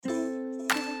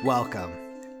Welcome.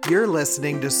 You're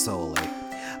listening to Solely,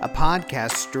 a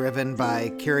podcast driven by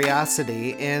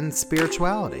curiosity and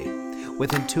spirituality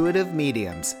with intuitive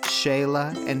mediums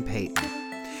Shayla and Peyton.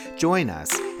 Join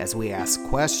us as we ask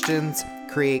questions,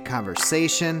 create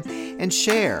conversation, and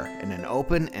share in an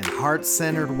open and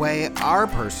heart-centered way our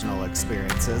personal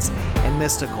experiences and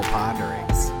mystical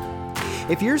ponderings.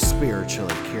 If you're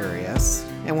spiritually curious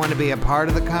and want to be a part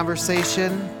of the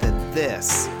conversation, then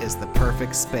this is the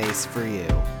perfect space for you.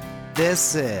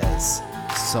 This is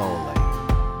Solely.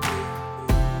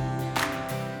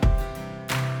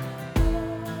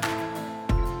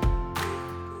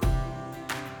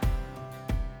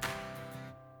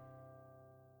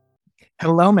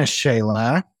 Hello, Miss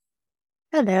Shayla.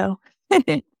 Hello.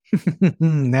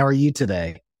 How are you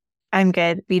today? I'm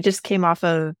good. We just came off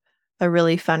of a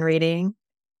really fun reading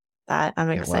that I'm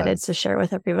excited to share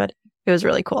with everybody. It was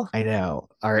really cool. I know.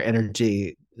 Our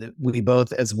energy, we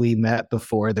both, as we met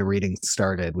before the reading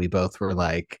started, we both were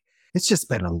like, it's just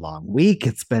been a long week.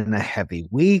 It's been a heavy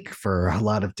week for a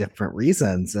lot of different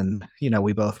reasons. And,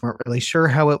 we both weren't really sure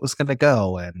how it was going to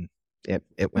go. And it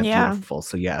went beautiful.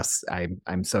 So yes,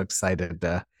 I'm so excited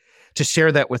to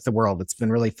share that with the world. It's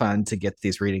been really fun to get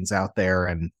these readings out there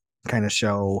and kind of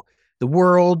show the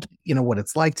world, what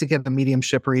it's like to get a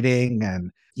mediumship reading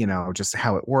and, just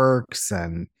how it works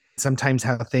and sometimes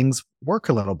how things work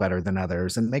a little better than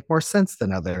others and make more sense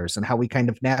than others and how we kind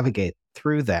of navigate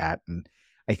through that. And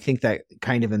I think that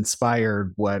kind of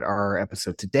inspired what our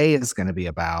episode today is going to be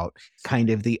about, kind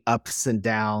of the ups and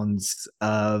downs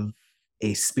of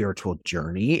a spiritual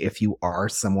journey. If you are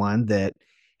someone that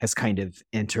has kind of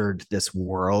entered this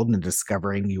world and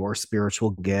discovering your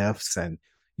spiritual gifts and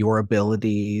your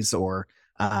abilities, or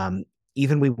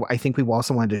I think we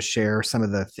also wanted to share some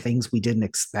of the things we didn't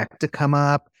expect to come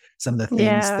up, some of the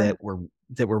things that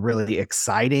were really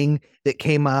exciting that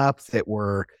came up that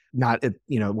were not,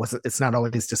 it's not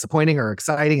always disappointing or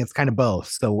exciting. It's kind of both.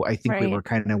 So I think we were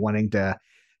kind of wanting to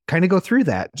kind of go through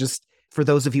that. Just for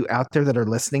those of you out there that are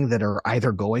listening that are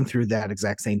either going through that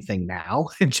exact same thing now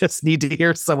and just need to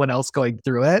hear someone else going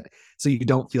through it so you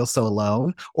don't feel so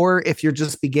alone, or if you're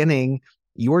just beginning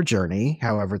your journey,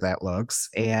 however that looks.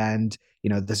 And,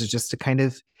 this is just to kind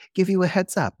of give you a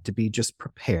heads up to be just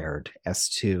prepared as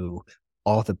to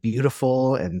all the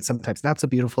beautiful and sometimes not so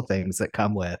beautiful things that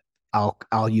come with,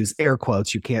 I'll use air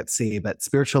quotes you can't see, but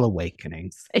spiritual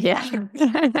awakenings. Yeah.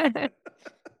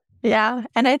 Yeah.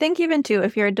 And I think even too,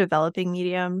 if you're a developing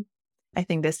medium, I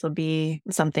think this will be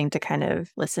something to kind of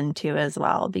listen to as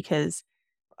well, because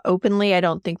openly, I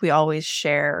don't think we always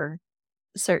share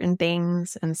certain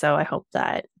things. And so I hope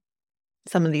that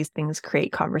some of these things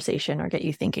create conversation or get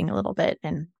you thinking a little bit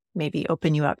and maybe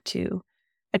open you up to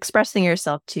expressing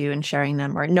yourself to and sharing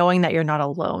them, or knowing that you're not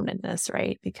alone in this,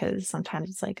 right? Because sometimes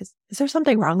it's like, is there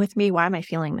something wrong with me? Why am I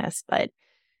feeling this? But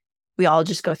we all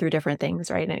just go through different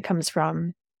things, right? And it comes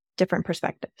from different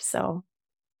perspectives. So,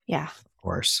 yeah.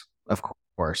 Of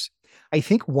course. I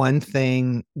think one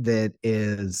thing that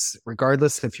is,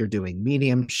 regardless if you're doing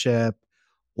mediumship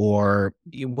or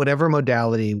whatever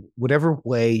modality, whatever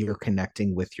way you're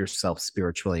connecting with yourself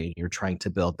spiritually, and you're trying to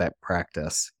build that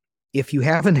practice, if you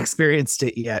haven't experienced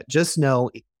it yet, just know,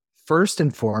 first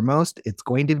and foremost, it's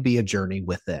going to be a journey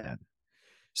within.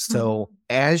 So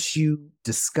as you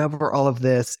discover all of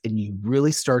this and you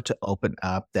really start to open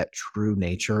up that true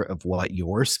nature of what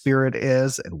your spirit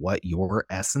is and what your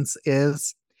essence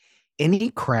is,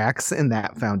 any cracks in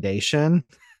that foundation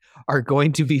are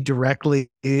going to be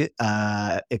directly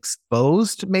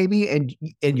exposed maybe, and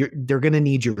they're going to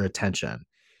need your attention.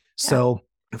 So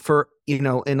for, in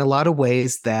a lot of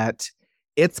ways that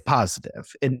it's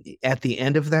positive. And at the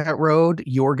end of that road,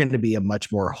 you're going to be a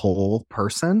much more whole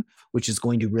person, which is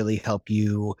going to really help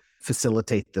you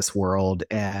facilitate this world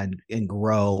and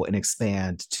grow and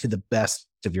expand to the best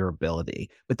of your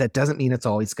ability. But that doesn't mean it's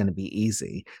always going to be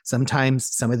easy. Sometimes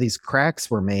some of these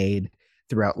cracks were made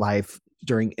throughout life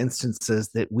during instances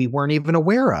that we weren't even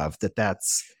aware of,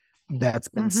 that's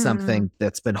been something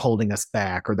that's been holding us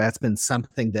back, or that's been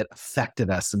something that affected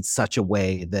us in such a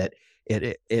way that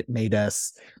it made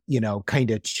us, kind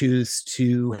of choose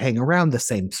to hang around the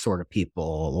same sort of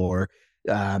people, or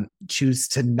choose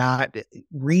to not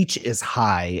reach as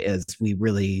high as we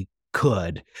really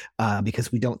could,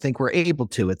 because we don't think we're able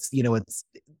to.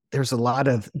 There's a lot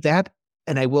of that.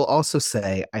 And I will also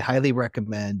say, I highly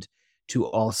recommend to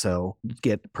also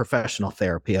get professional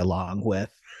therapy along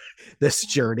with this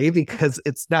journey, because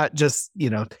it's not just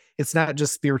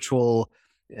spiritual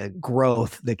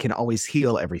growth that can always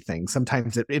heal everything.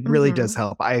 Sometimes it really does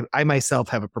help. I myself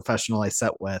have a professional I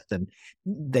sit with, and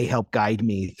they help guide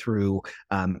me through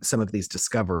some of these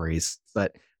discoveries.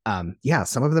 But Yeah,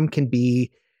 some of them can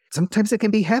be, sometimes it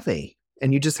can be heavy.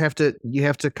 And you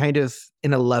have to kind of,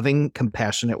 in a loving,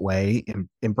 compassionate way,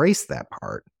 embrace that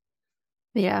part.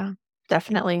 Yeah,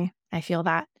 definitely. I feel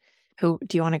that. Who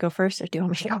do you want to go first or do you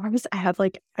want me to go first? I have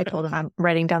like, I told him I'm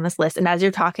writing down this list. And as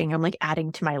you're talking, I'm like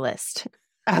adding to my list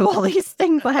of all these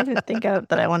things I didn't think of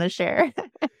that I want to share.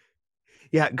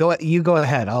 Yeah, you go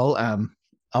ahead. I'll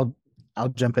I'll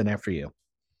jump in after you.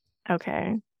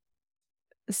 Okay.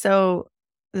 So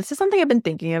this is something I've been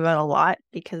thinking about a lot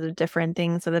because of different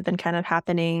things that have been kind of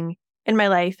happening in my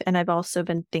life. And I've also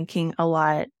been thinking a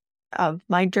lot of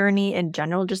my journey in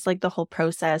general, just like the whole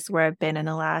process where I've been in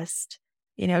the last,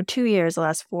 2 years, the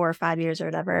last 4 or 5 years or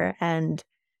whatever. And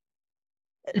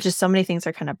just so many things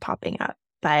are kind of popping up.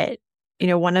 But,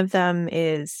 one of them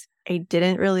is I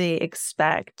didn't really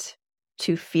expect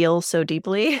to feel so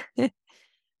deeply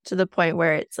to the point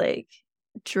where it's like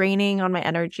draining on my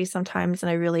energy sometimes. And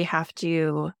I really have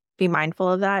to be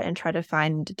mindful of that and try to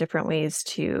find different ways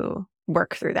to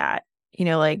work through that.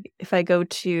 Like if I go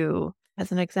to,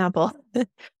 as an example,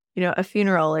 a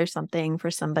funeral or something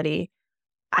for somebody,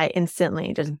 I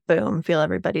instantly just boom, feel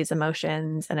everybody's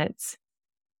emotions. And it's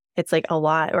like a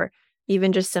lot, or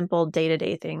even just simple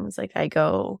day-to-day things. Like I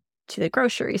go to the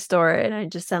grocery store and I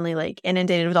just suddenly like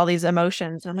inundated with all these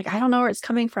emotions. And I'm like, I don't know where it's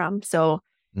coming from. So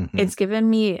Hmm. it's given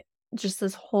me just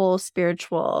this whole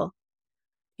spiritual,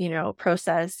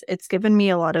 process. It's given me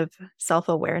a lot of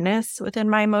self-awareness within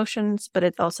my emotions, but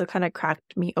it's also kind of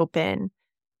cracked me open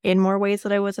in more ways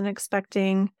that I wasn't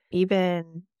expecting.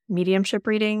 Even mediumship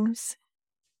readings,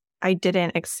 I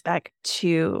didn't expect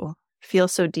to feel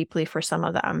so deeply for some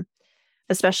of them,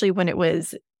 especially when it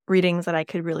was readings that I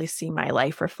could really see my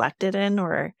life reflected in,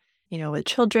 or, with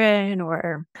children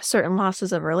or certain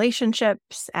losses of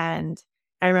relationships. And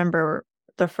I remember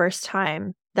the first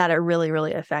time that it really,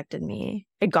 really affected me,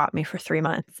 it got me for 3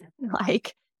 months.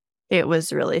 Like it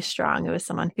was really strong. It was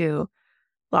someone who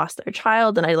lost their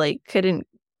child and I like couldn't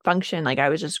function. Like I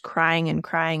was just crying and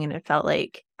crying. And it felt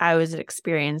like I was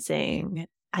experiencing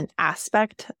an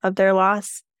aspect of their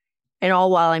loss, and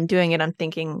all while I'm doing it, I'm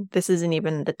thinking this isn't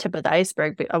even the tip of the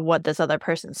iceberg of what this other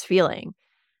person's feeling.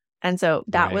 And so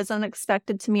that Right. was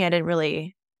unexpected to me. I didn't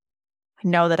really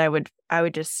know that I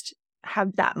would just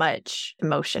have that much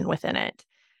emotion within it,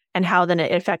 and how then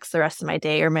it affects the rest of my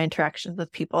day or my interactions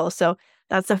with people. So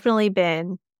that's definitely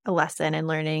been a lesson in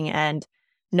learning and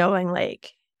knowing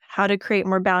like how to create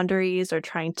more boundaries, or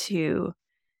trying to,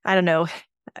 I don't know,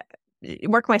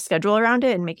 work my schedule around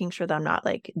it and making sure that I'm not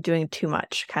like doing too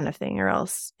much kind of thing, or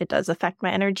else it does affect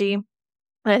my energy. And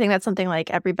I think that's something like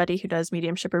everybody who does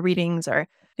mediumship or readings or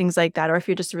things like that, or if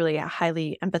you're just really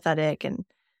highly empathetic and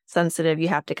sensitive, you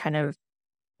have to kind of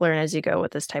learn as you go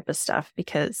with this type of stuff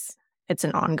because it's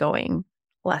an ongoing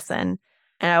lesson.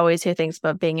 And I always hear things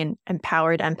about being an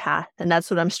empowered empath, and that's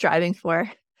what I'm striving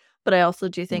for. But I also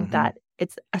do think Hmm. that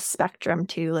it's a spectrum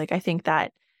too. Like I think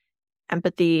that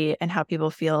empathy and how people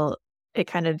feel, it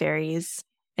kind of varies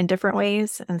in different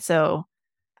ways. And so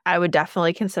I would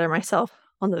definitely consider myself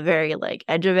on the very like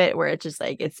edge of it where it's just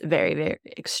like it's very, very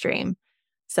extreme.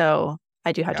 So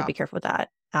I do have to Yeah. be careful with that.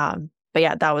 But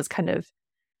yeah, that was kind of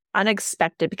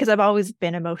unexpected because I've always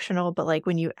been emotional, but like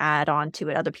when you add on to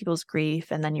it other people's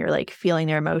grief and then you're like feeling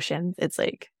their emotions, it's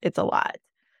like it's a lot.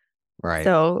 Right.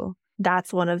 So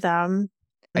that's one of them.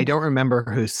 I don't remember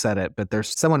who said it, but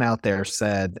there's someone out there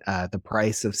said the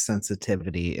price of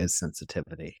sensitivity is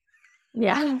sensitivity.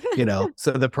 Yeah.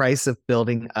 So the price of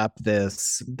building up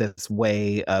this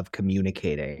way of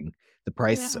communicating, the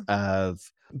price Yeah. of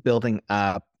building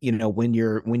up, when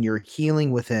you're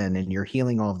healing within and you're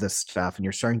healing all of this stuff and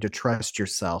you're starting to trust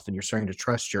yourself and you're starting to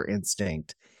trust your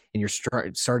instinct and you're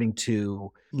starting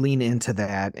to lean into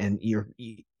that and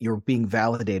you're being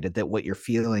validated that what you're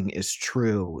feeling is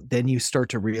true, then you start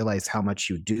to realize how much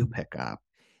you do pick up.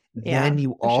 Yeah, Then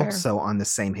you for sure. also, on the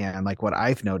same hand, like what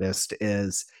I've noticed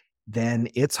is then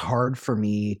it's hard for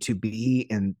me to be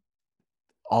in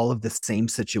all of the same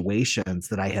situations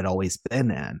that I had always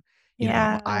been in.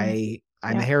 Yeah. I'm a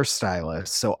Yeah. hairstylist,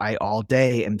 so I all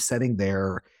day am sitting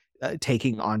there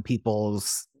taking on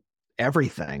people's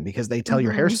everything because they tell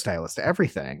your Hmm. hairstylist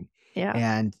everything. Yeah.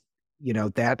 And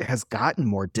that has gotten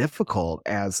more difficult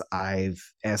as I've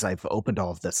opened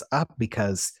all of this up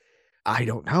because I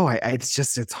don't know.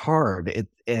 It's hard.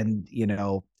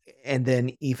 And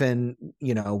then even,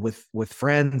 with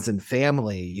friends and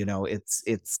family,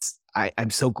 I'm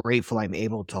so grateful I'm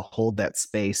able to hold that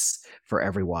space for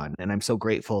everyone. And I'm so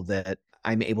grateful that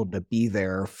I'm able to be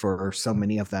there for so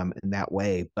many of them in that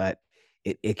way. But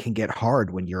it can get hard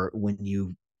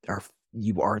are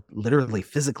you are literally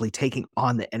physically taking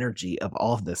on the energy of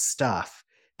all of this stuff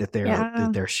Yeah.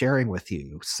 they're sharing with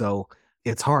you. So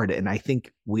it's hard. And I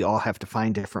think we all have to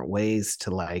find different ways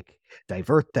to like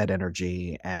divert that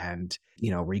energy and,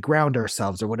 reground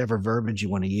ourselves or whatever verbiage you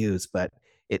want to use. But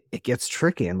it gets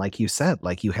tricky. And like you said,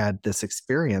 like you had this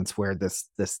experience where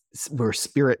where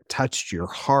spirit touched your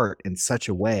heart in such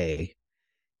a way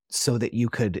so that you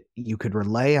could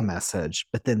relay a message,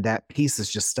 but then that piece is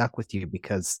just stuck with you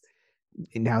because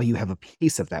now you have a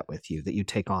piece of that with you that you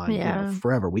take on, Yeah.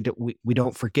 forever. We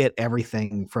don't forget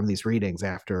everything from these readings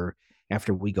after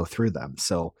we go through them.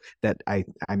 So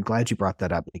I'm glad you brought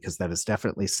that up because that is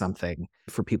definitely something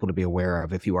for people to be aware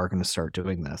of if you are going to start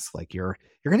doing this. Like you're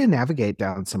going to navigate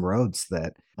down some roads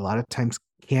that a lot of times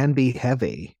can be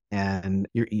heavy, and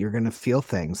you're going to feel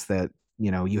things that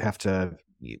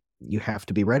you have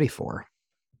to be ready for.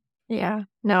 Yeah.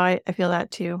 No, I feel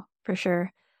that too, for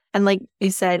sure. And like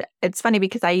you said, it's funny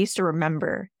because I used to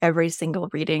remember every single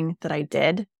reading that I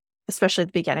did, especially at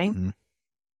the beginning. Mm-hmm.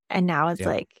 And now it's Yep.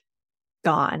 like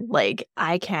gone. Like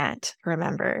I can't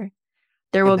remember.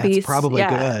 There And will that's be, probably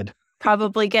yeah, good.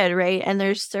 probably good, right? And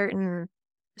there's certain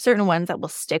ones that will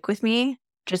stick with me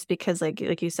just because like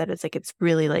you said, it's like it's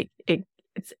really like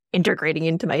it's integrating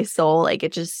into my soul. Like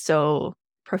it's just so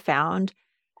profound.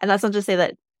 And that's not to say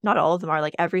that not all of them are.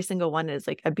 Like every single one is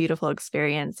like a beautiful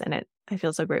experience, and I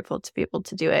feel so grateful to be able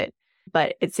to do it.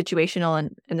 But it's situational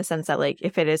in the sense that like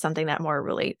if it is something that more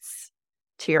relates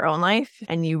to your own life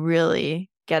and you really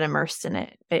get immersed in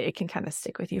it, it can kind of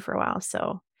stick with you for a while.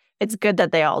 So it's good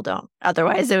that they all don't.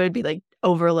 Otherwise, it would be like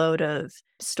overload of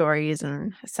stories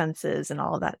and senses and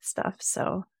all of that stuff.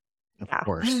 So, Of yeah.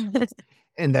 course.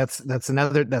 And that's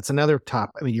another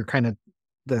top. I mean,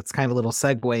 that's kind of a little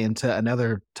segue into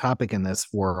another topic in this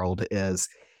world is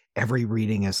every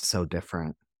reading is so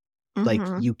different. Like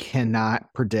Hmm. you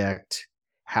cannot predict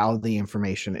how the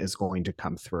information is going to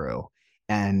come through.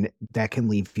 And that can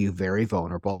leave you very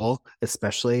vulnerable,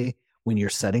 especially when you're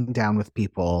sitting down with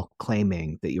people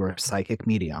claiming that you're a psychic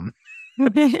medium.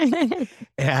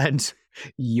 And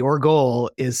your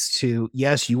goal is to,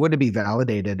 yes, you want to be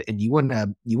validated and you want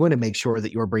to make sure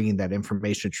that you're bringing that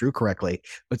information true correctly,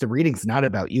 but the reading's not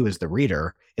about you as the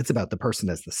reader, it's about the person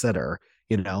as the sitter,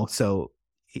 so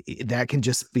that can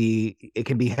just be, it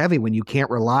can be heavy when you can't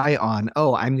rely on,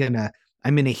 oh, I'm going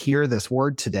to hear this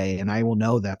word today and I will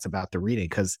know that's about the reading,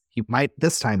 because you might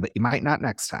this time but you might not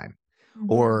next time.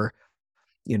 Hmm. Or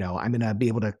I'm going to be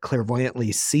able to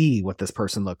clairvoyantly see what this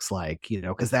person looks like,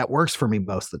 because that works for me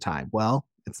most of the time. Well,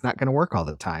 it's not going to work all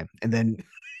the time. And then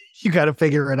you got to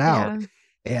figure it out.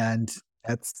 Yeah. And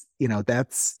that's,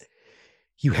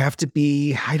 you have to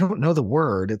be, I don't know the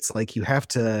word. It's like you have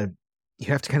to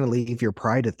kind of leave your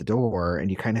pride at the door, and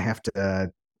you kind of have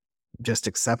to just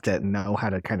accept it and know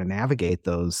how to kind of navigate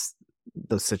those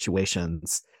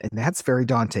situations. And that's very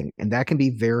daunting. And that can be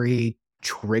very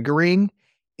triggering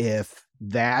if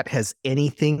that has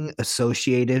anything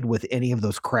associated with any of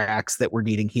those cracks that we're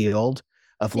needing healed,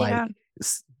 of Yeah. like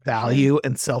Sure. value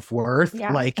and self-worth.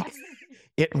 Yeah. Like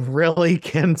it really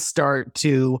can start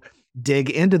to dig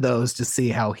into those to see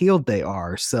how healed they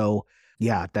are. So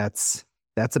yeah, that's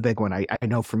a big one. I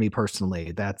know for me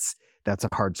personally, that's a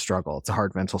hard struggle. It's a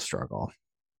hard mental struggle.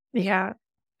 Yeah.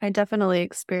 I definitely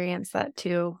experienced that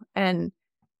too. And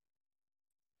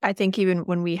I think even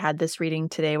when we had this reading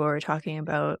today where we're talking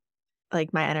about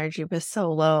like my energy was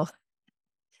so low. So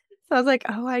I was like,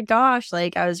 oh my gosh,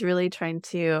 like I was really trying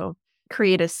to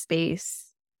create a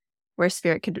space where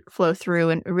spirit could flow through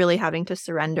and really having to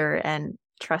surrender and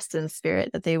trust in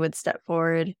spirit that they would step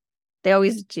forward. They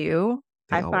always do,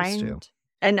 They I always do. find.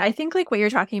 And I think like what you're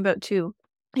talking about too,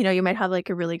 you might have like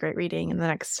a really great reading and the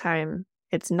next time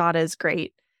it's not as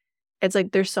great. It's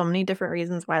like there's so many different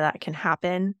reasons why that can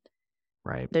happen.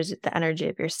 Right. There's the energy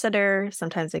of your sitter.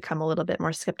 Sometimes they come a little bit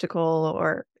more skeptical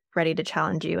or ready to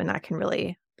challenge you, and that can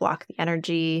really block the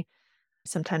energy.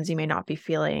 Sometimes you may not,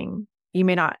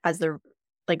 as the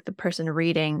person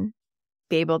reading,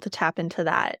 be able to tap into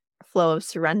that flow of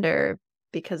surrender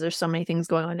because there's so many things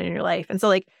going on in your life. And so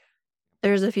like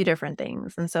there's a few different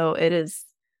things. And so it's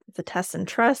a test and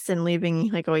trust and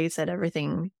leaving, like what you said,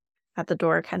 everything at the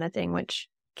door kind of thing, which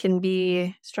can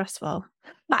be stressful.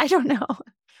 I don't know.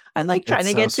 I'm like trying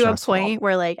It's to so get to a stressful. point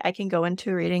where like I can go into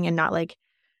a reading and not like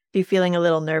be feeling a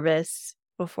little nervous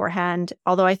beforehand.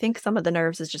 Although I think some of the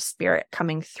nerves is just spirit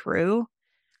coming through,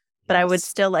 but I would Yes.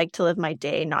 still like to live my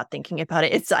day not thinking about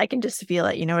it. I can just feel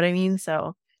it, you know what I mean?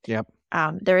 So Yep.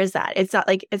 there is that.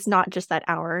 It's not just that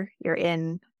hour you're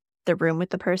in the room with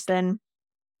the person.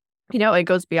 It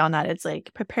goes beyond that. It's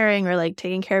like preparing or like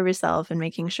taking care of yourself and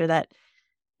making sure that,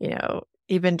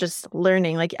 even just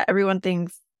learning, like everyone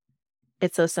thinks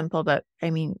it's so simple, but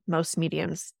I mean, most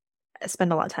mediums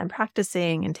spend a lot of time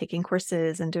practicing and taking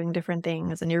courses and doing different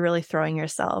things, and you're really throwing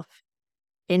yourself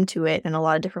into it in a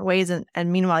lot of different ways.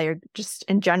 And meanwhile, you're just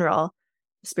in general,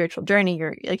 spiritual journey,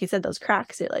 you're like you said, those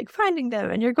cracks, you're like finding them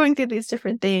and you're going through these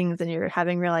different things and you're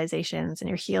having realizations and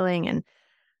you're healing, and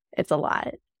it's a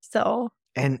lot. So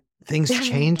And things yeah,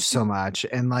 change so much.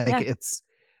 And like yeah, it's,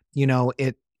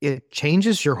 it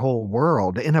changes your whole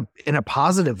world in a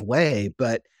positive way,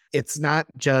 but it's not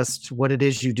just what it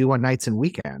is you do on nights and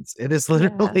weekends. It is yeah.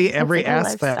 literally It's every like a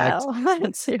aspect. lifestyle.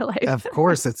 It's your life. Of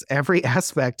course, it's every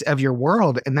aspect of your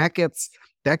world. And that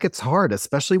gets hard,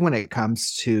 especially when it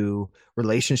comes to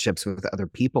relationships with other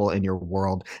people in your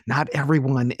world. Not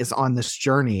everyone is on this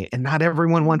journey and not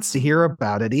everyone wants to hear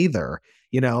about it either,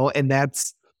 and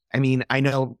that's, I mean, I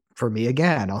know for me,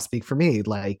 again, I'll speak for me,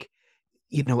 like,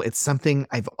 it's something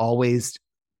I've always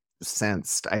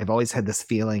sensed. I've always had this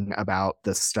feeling about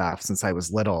this stuff since I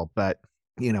was little, but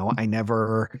I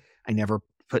never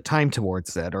put time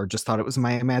towards it or just thought it was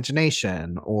my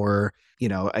imagination or,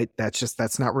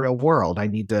 that's not real world. I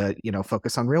need to,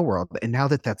 focus on real world. And now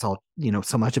that that's all,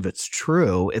 so much of it's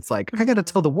true, it's like, I got to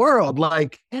tell the world,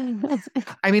 like,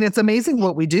 I mean, it's amazing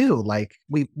what we do. Like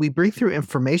we breathe through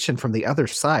information from the other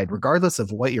side, regardless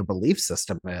of what your belief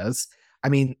system is. I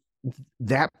mean,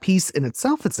 that piece in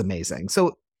itself is amazing.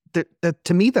 So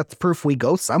to me, that's proof we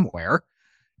go somewhere.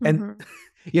 And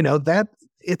Mhm. that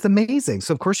it's amazing.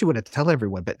 So of course you want to tell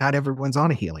everyone, but not everyone's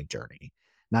on a healing journey.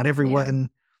 Not Yeah. everyone,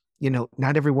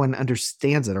 not everyone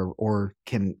understands it or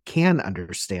can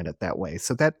understand it that way.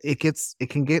 So that it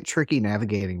can get tricky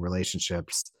navigating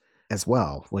relationships as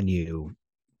well when you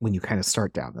kind of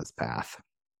start down this path.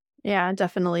 Yeah,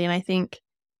 definitely. And I think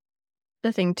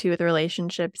the thing too with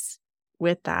relationships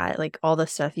with that, like all the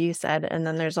stuff you said, and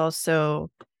then there's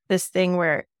also this thing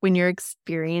where when you're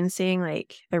experiencing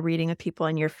like a reading of people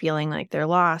and you're feeling like their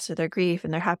loss or their grief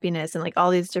and their happiness and like all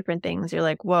these different things, you're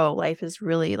like, whoa, life is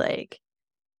really like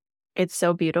it's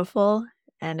so beautiful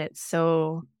and it's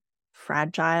so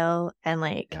fragile. And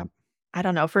like, Yeah. I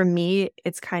don't know, for me,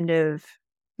 it's kind of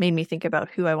made me think about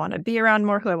who I want to be around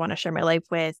more, who I want to share my life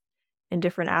with in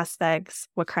different aspects,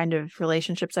 what kind of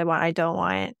relationships I want. I don't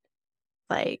want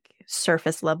like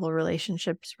surface level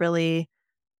relationships really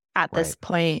at this Right.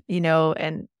 point,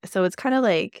 and so it's kind of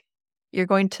like you're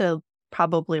going to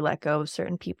probably let go of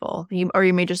certain people, or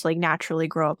you may just like naturally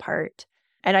grow apart.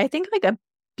 And I think like a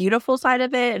beautiful side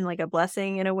of it and like a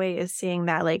blessing in a way is seeing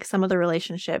that like some of the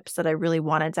relationships that I really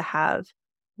wanted to have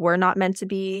were not meant to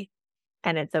be,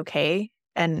 and it's okay.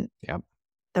 And Yep.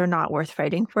 they're not worth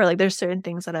fighting for. Like there's certain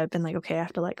things that I've been like, okay, I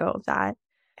have to let go of that.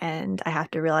 And I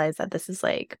have to realize that this is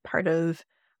like part of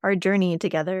our journey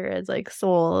together as like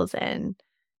souls. And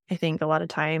I think a lot of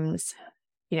times,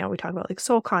 we talk about like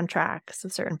soul contracts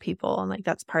of certain people and like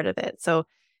that's part of it. So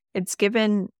it's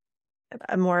given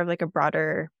a more of like a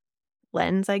broader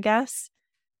lens, I guess,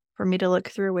 for me to look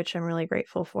through, which I'm really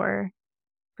grateful for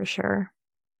sure.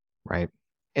 Right.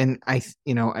 And I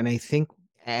think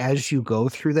as you go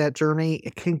through that journey,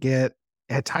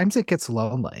 at times it gets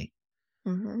lonely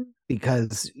Hmm.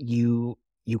 because you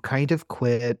kind of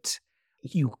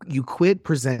you quit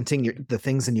presenting the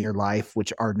things in your life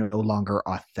which are no longer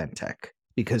authentic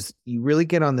because you really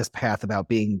get on this path about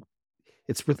being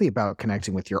it's really about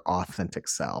connecting with your authentic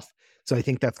self. So I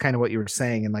think that's kind of what you were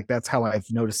saying. And like, that's how I've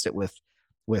noticed it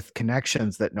with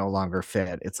connections that no longer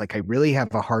fit. It's like, I really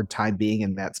have a hard time being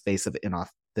in that space of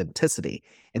inauthenticity.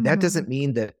 And Hmm. that doesn't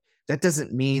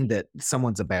mean that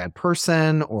someone's a bad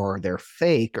person or they're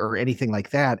fake or anything like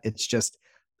that. It's just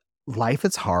life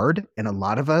is hard. And a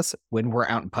lot of us, when we're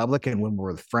out in public and when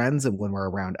we're with friends and when we're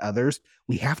around others,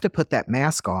 we have to put that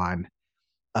mask on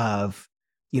of,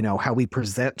 how we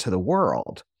present to the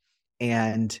world.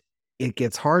 And it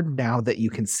gets hard now that you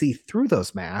can see through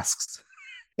those masks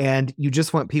and you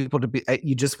just want people to be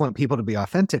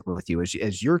authentic with you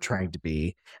as you're trying to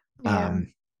be. Yeah.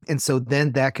 And so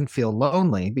then that can feel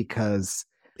lonely because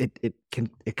it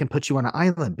can put you on an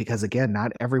island because again,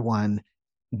 not everyone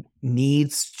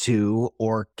needs to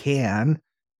or can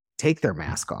take their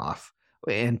mask off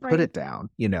and put Right. it down,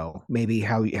 maybe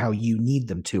how you need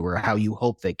them to or how you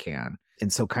hope they can.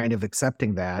 And so kind of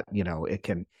accepting that, it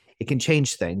can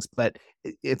change things, but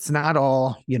it's not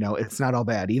all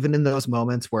bad. Even in those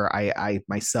moments where I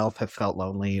myself have felt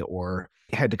lonely or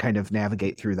had to kind of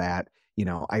navigate through that,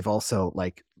 I've also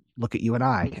like look at you and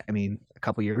I mean, a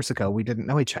couple years ago we didn't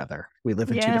know each other. We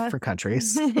live in two Yeah. different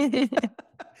countries.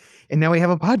 And now we have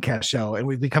a podcast show and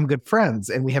we've become good friends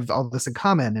and we have all this in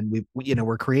common and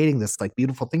we're creating this like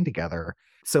beautiful thing together.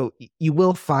 So you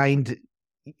will find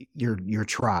your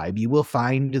tribe. You will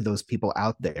find those people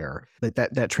out there, but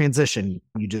that transition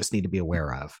you just need to be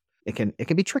aware of. It can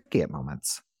be tricky at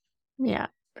moments. Yeah,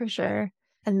 for sure.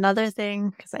 Another thing,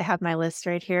 because I have my list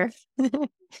right here,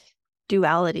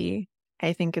 duality.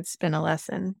 I think it's been a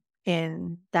lesson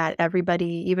in that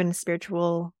everybody, even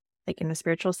spiritual, like in a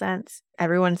spiritual sense,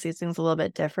 everyone sees things a little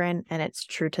bit different and it's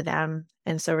true to them.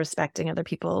 And so respecting other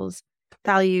people's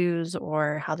values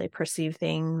or how they perceive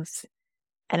things.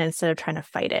 And instead of trying to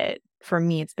fight it, for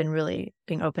me, it's been really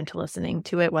being open to listening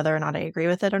to it, whether or not I agree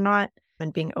with it or not,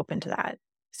 and being open to that.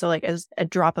 So, like, as a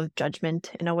drop of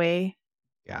judgment in a way,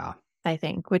 Yeah. I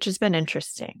think, which has been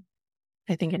interesting.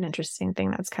 I think an interesting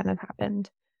thing that's kind of happened.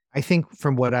 I think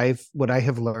from what I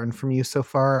have learned from you so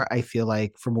far, I feel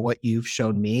like from what you've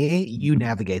shown me, you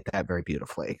navigate that very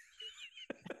beautifully.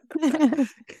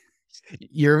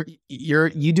 You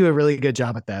do a really good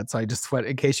job at that. So I just went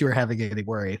in case you were having any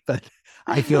worry, but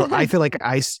I feel like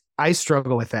I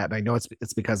struggle with that. And I know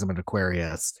it's because I'm an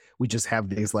Aquarius. We just have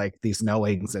these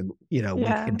knowings, and we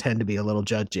Yeah. can tend to be a little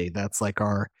judgy. That's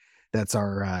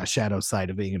our shadow side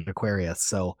of being an Aquarius.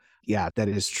 So yeah, that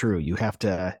is true.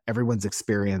 Everyone's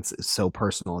experience is so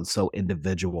personal and so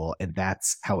individual, and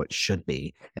that's how it should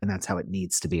be, and that's how it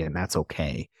needs to be, and that's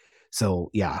okay.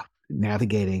 So yeah,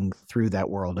 navigating through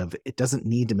that world of it doesn't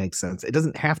need to make sense. It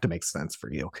doesn't have to make sense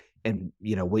for you. And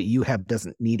what you have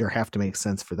doesn't need or have to make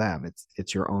sense for them.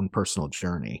 It's your own personal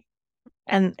journey.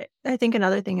 And I think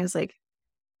another thing is like,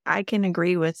 I can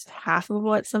agree with half of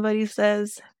what somebody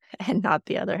says and not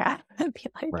the other half. I'd be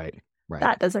like, Right.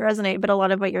 that doesn't resonate. But a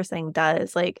lot of what you're saying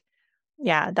does. Like,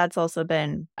 yeah, that's also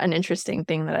been an interesting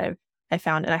thing that I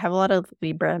found. And I have a lot of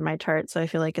Libra in my chart. So I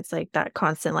feel like it's like that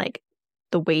constant, like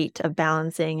the weight of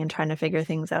balancing and trying to figure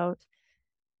things out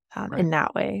in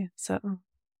that way. So,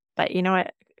 but you know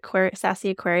what? Sassy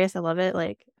Aquarius, I love it.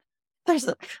 Like there's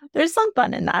some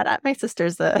fun in that. My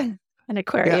sister's an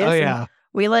Aquarius. Yeah. Oh yeah.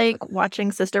 We like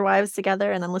watching Sister Wives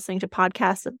together and then listening to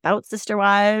podcasts about Sister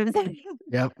Wives.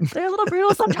 Yep. They're a little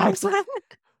brutal sometimes. Oh,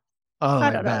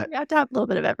 I don't know. You have to have a little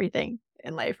bit of everything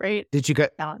in life, right? Did you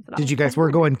balance it did you guys,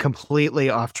 we're going completely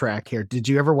off track here. Did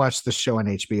you ever watch the show on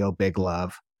HBO, Big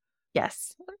Love?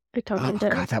 Yes, I totally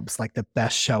did. God, that was like the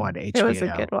best show on HBO. It was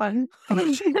a good one.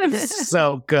 It's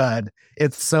so good.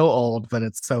 It's so old, but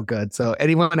it's so good. So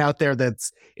anyone out there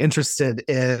that's interested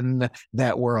in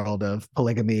that world of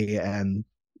polygamy and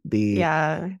the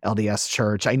LDS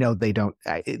church, I know they don't.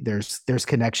 There's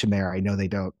connection there. I know they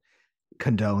don't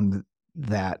condone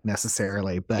that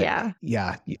necessarily, but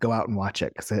yeah, you go out and watch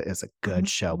it because it is a good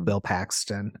show. Bill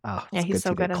Paxton. Oh, yeah, he's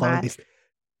so good in Chloe, that.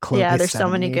 Chloe yeah, there's so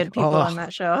many good people on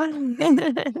that show.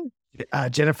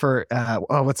 Jennifer,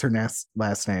 what's her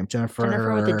last name?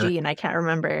 Jennifer with a G, and I can't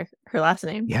remember her last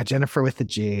name. Yeah, Jennifer with the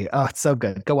G. Oh, it's so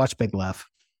good. Go watch Big Love.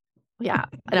 Yeah,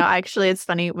 no, actually, it's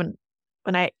funny when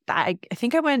I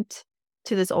think I went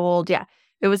to this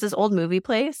it was this old movie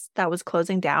place that was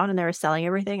closing down, and they were selling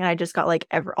everything, and I just got like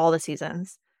all the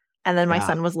seasons, and then my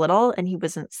son was little and he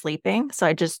wasn't sleeping, so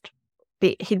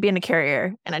he'd be in a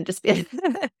carrier, and I'd just be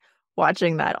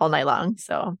watching that all night long.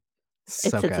 So it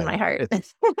sits in my heart.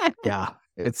 Yeah,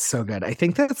 it's so good. I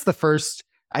think that's the first.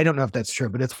 I don't know if that's true,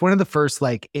 but it's one of the first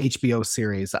like HBO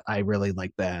series I really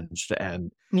like binged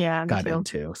and got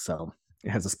into. So it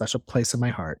has a special place in my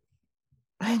heart.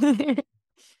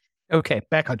 Okay,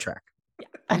 back on track.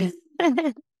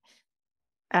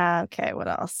 Okay, what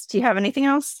else? Do you have anything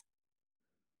else?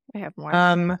 I have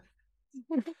more.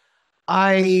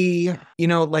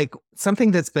 Like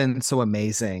something that's been so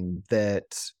amazing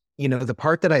that, the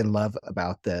part that I love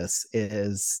about this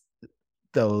is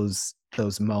those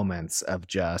moments of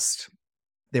just,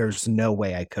 there's no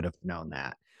way I could have known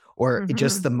that. Or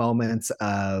just the moments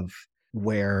of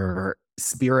where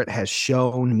spirit has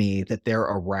shown me that they're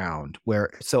around,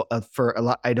 for a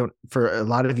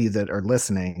lot of you that are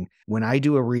listening, when I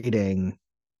do a reading,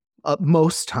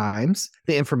 most times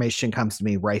the information comes to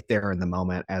me right there in the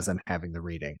moment as I'm having the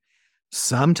reading.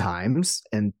 Sometimes,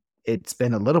 and it's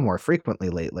been a little more frequently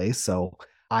lately, so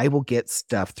I will get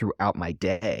stuff throughout my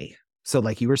day. So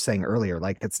like you were saying earlier,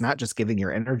 like it's not just giving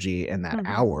your energy in that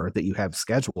hour that you have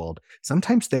scheduled.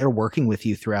 Sometimes they're working with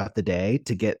you throughout the day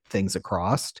to get things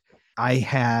across.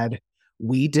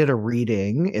 We did a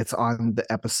reading. It's on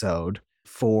the episode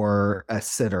for a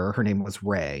sitter. Her name was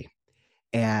Ray.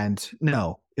 And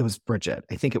no, it was Bridget.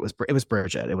 I think it was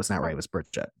Bridget. It was not Ray. It was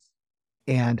Bridget.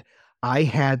 And I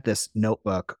had this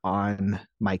notebook on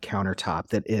my countertop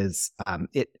that is,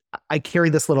 I carry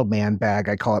this little man bag.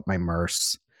 I call it my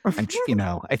Merce.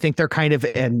 I think they're kind of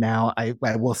in now. I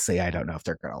will say, I don't know if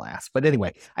they're going to last, but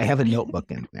anyway, I have a notebook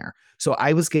in there. So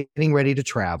I was getting ready to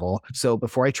travel. So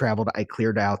before I traveled, I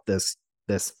cleared out this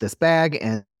bag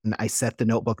and I set the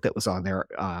notebook that was on there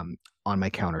on my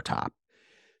countertop.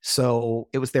 So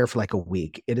it was there for like a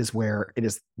week. It is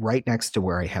right next to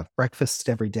where I have breakfast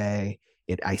every day.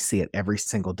 I see it every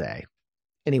single day.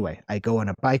 Anyway, I go on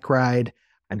a bike ride.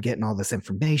 I'm getting all this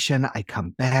information. I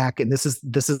come back, and this is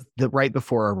the right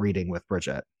before our reading with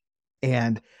Bridget.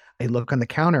 And I look on the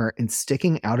counter, and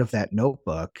sticking out of that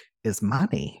notebook is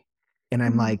money. And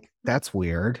I'm Mhm. like, that's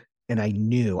weird. And I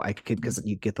knew I could, because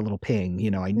you get the little ping,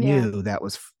 I Yeah. knew that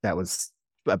was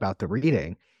about the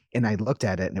reading. And I looked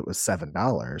at it and it was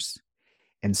 $7.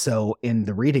 And so in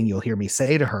the reading, you'll hear me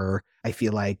say to her, I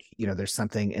feel like, there's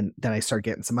something. And then I start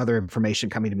getting some other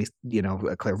information coming to me,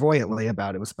 clairvoyantly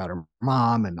about it was about her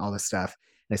mom and all this stuff.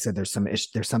 And I said,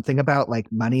 there's something about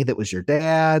like money that was your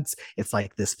dad's. It's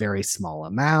like this very small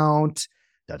amount,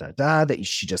 that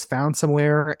she just found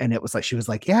somewhere. And it was like, she was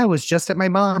like, yeah, it was just at my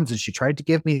mom's. And she tried to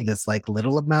give me this like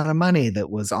little amount of money that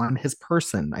was on his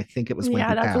person. I think it was when Yeah,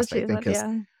 he that's what passed. I she think said. his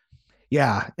Yeah.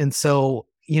 yeah. And so,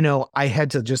 I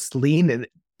had to just lean and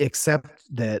accept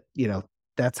that,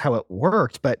 that's how it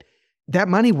worked. But that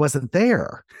money wasn't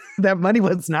there. That money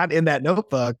was not in that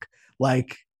notebook.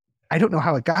 Like, I don't know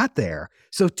how it got there.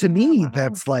 So to Oh, me, wow.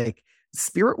 that's like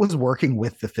spirit was working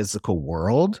with the physical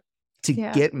world to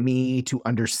Yeah. get me to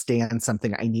understand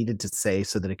something I needed to say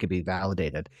so that it could be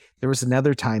validated. There was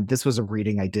another time, this was a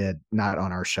reading I did, not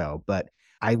on our show, but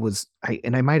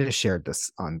and I might have shared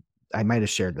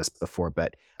this before,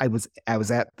 but I was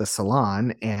at the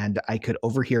salon and I could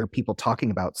overhear people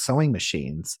talking about sewing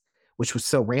machines, which was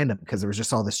so random because there was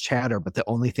just all this chatter, but the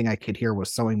only thing I could hear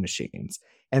was sewing machines.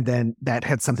 And then that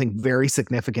had something very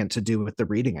significant to do with the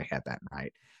reading I had that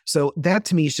night. So that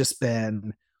to me has just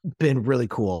been really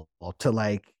cool to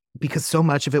like, because so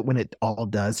much of it, when it all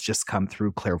does just come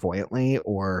through clairvoyantly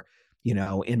or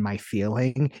in my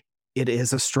feeling, it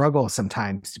is a struggle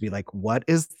sometimes to be like, what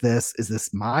is this? Is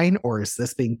this mine or is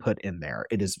this being put in there?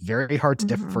 It is very hard to Hmm.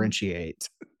 differentiate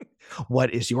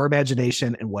what is your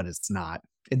imagination and what is not.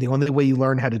 And the only way you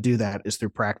learn how to do that is through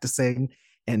practicing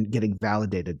and getting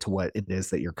validated to what it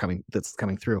is that's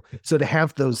coming through. So to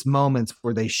have those moments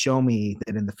where they show me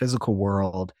that in the physical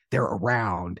world they're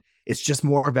around, it's just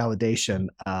more validation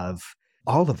of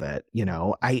all of it,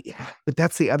 but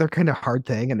that's the other kind of hard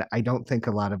thing. And I don't think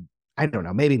I don't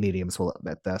know, maybe mediums will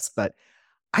admit this, but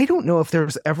I don't know if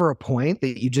there's ever a point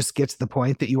that you just get to the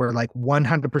point that you are like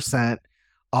 100% At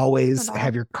always all.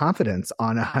 have your confidence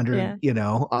on Yeah.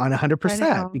 on I 100%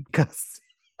 know. because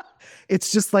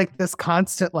it's just like this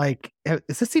constant, like,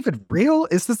 is this even real?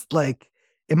 Is this like,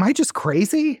 am I just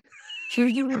crazy?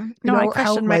 No, I How,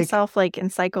 question like, myself like in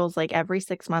cycles, like every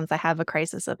 6 months I have a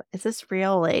crisis of, is this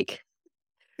real? Like,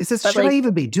 but should I like,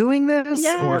 even be doing this?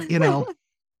 yeah, Or,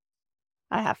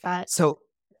 I have that. so,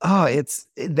 that's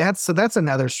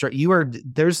another straight.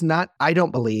 There's not, I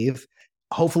don't believe,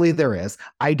 hopefully there is.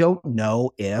 I don't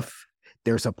know if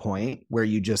there's a point where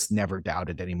you just never doubt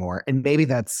it anymore. And maybe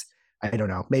I don't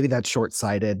know, maybe that's short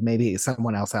sighted. Maybe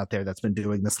someone else out there that's been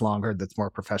doing this longer, that's more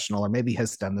professional, or maybe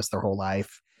has done this their whole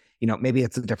life. Maybe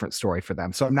it's a different story for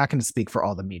them. So I'm not going to speak for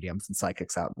all the mediums and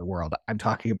psychics out in the world. I'm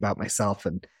talking about myself,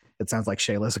 and it sounds like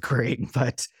Shayla's agreeing,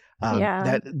 but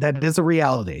Yeah. that is a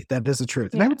reality. That is a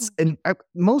truth. And Yeah.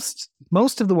 most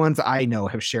of the ones I know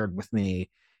have shared with me,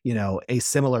 a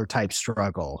similar type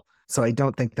struggle. So I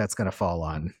don't think that's going to fall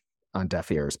on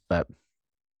deaf ears. But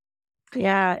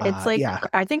Yeah. It's like, yeah,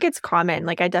 I think it's common.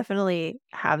 Like, I definitely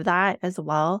have that as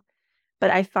well. But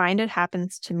I find it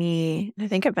happens to me. I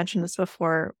think I've mentioned this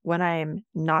before when I'm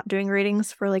not doing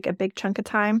readings for like a big chunk of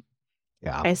time.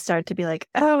 yeah, I start to be like,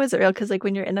 oh, is it real? Because like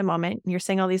when you're in a moment, you're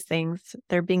saying all these things,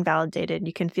 they're being validated.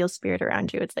 You can feel spirit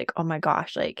around you. It's like, oh my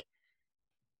gosh, like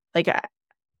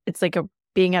it's like a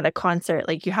being at a concert.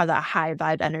 Like you have that high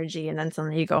vibe energy, and then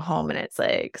suddenly you go home and it's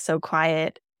like so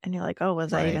quiet, and you're like, oh,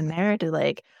 was I right, even there? To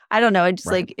like, I don't know. It just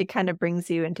right, like it kind of brings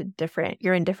you into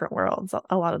you're in different worlds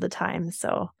a lot of the time.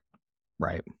 So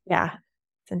right. yeah,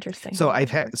 it's interesting So how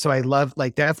that works. I love,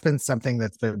 like, that's been something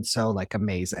that's been so like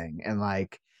amazing and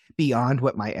like beyond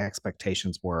what my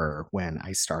expectations were when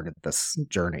I started this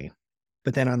journey.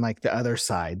 But then on like the other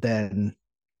side, then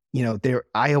there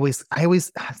I always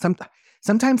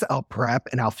sometimes I'll prep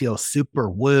and I'll feel super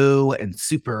woo and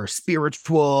super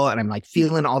spiritual and I'm like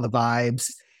feeling all the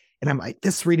vibes and I'm like,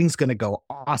 this reading's gonna go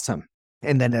awesome.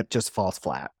 And then it just falls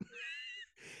flat.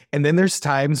 And then there's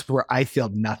times where I feel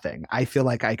nothing. I feel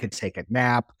like I could take a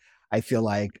nap. I feel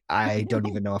like I don't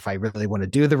even know if I really want to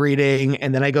do the reading.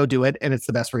 And then I go do it and it's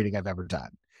the best reading I've ever done.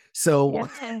 So,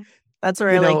 Yeah. That's you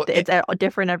where like know, it's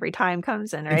different every time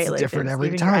comes in, right? it's Like different it's every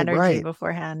even your time, energy right?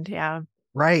 beforehand. Yeah.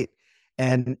 Right.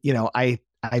 And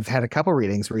I've had a couple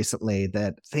readings recently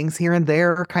that things here and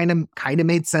there kind of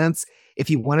made sense.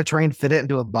 If you want to try and fit it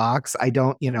into a box, I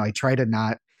don't, I try to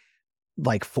not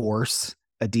like force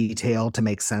a detail to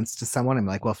make sense to someone. I'm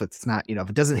like, well, if it's not, if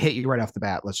it doesn't hit you right off the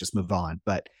bat, let's just move on.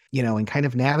 But, and kind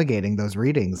of navigating those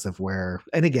readings of where,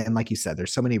 and again, like you said,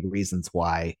 there's so many reasons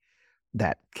why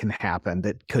that can happen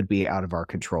that could be out of our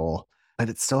control, but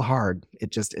it's still hard. It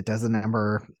does a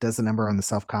number on the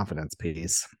self-confidence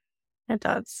piece. It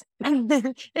does.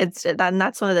 It's that, and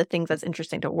that's one of the things that's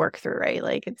interesting to work through, right?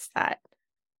 Like it's that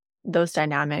those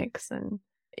dynamics and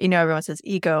everyone says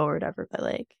ego or whatever, but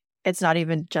like it's not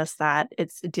even just that.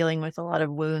 It's dealing with a lot of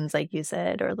wounds, like you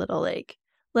said, or little T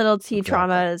Exactly.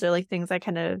 traumas or like things that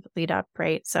kind of lead up,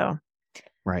 right? So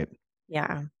Right.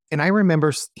 yeah. And I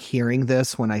remember hearing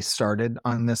this when I started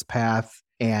on this path,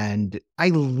 and I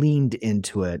leaned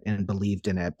into it and believed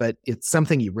in it, but it's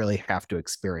something you really have to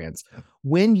experience.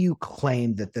 When you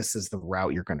claim that this is the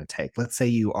route you're going to take, let's say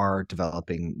you are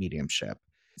developing mediumship,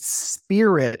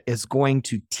 spirit is going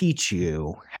to teach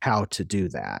you how to do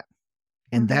that.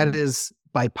 And that Mm-hmm. is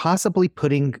by possibly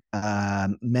putting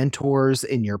mentors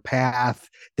in your path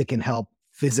that can help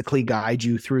physically guide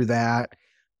you through that.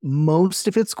 Most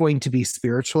of it's going to be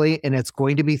spiritually, and it's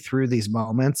going to be through these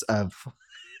moments of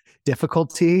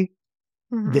difficulty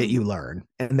that Mm-hmm. you learn.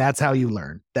 And that's how you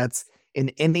learn. That's in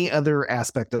any other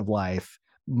aspect of life.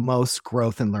 Most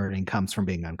growth and learning comes from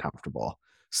being uncomfortable.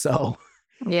 So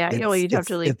Yeah. Well, it's, you'd have to it's,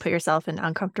 really it's put yourself in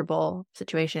uncomfortable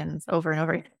situations over and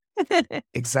over again.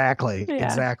 exactly, Yeah.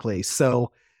 exactly.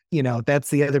 So, that's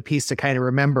the other piece to kind of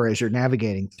remember as you're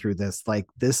navigating through this. Like,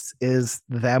 this is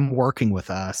them working with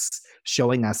us,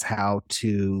 showing us how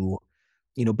to,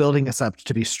 building us up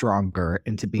to be stronger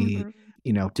and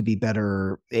Mm-hmm. to be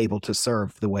better able to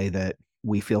serve the way that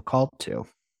we feel called to.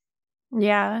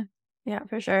 Yeah. Yeah,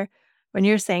 for sure. When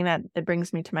you're saying that, it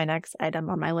brings me to my next item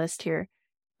on my list here,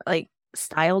 like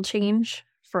style change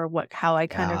for how I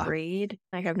kind of Yeah. read.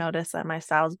 Like I've noticed that my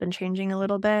style's been changing a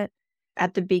little bit.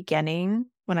 At the beginning,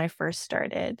 when I first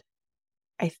started,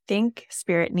 I think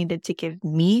spirit needed to give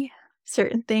me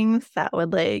certain things that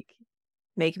would like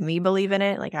make me believe in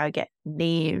it. Like I would get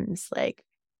names like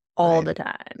all Right. the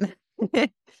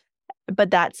time. But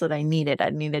that's what I needed. I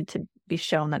needed to be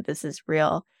shown that this is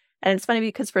real. And it's funny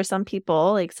because for some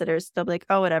people, like sitters, they'll be like,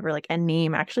 oh, whatever, like a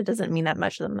name actually doesn't mean that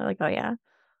much to them. They're like, oh yeah,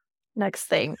 next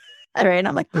thing. All right. And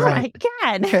I'm like, oh Right.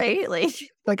 my God. Right. Like,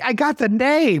 Like, I got the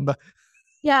name.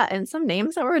 yeah. And some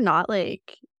names that were not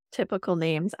like typical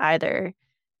names either.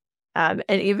 And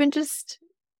even just,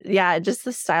 yeah, just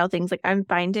the style things. Like I'm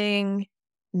finding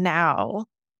now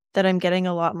that I'm getting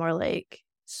a lot more like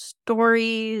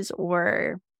stories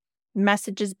or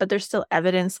messages, but there's still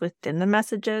evidence within the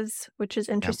messages, which is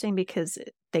Yep. interesting because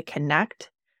they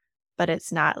connect, but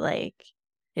it's not like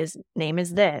his name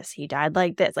is this, he died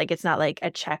like this. Like it's not like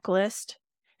a checklist.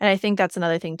 And I think that's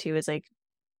another thing too, is like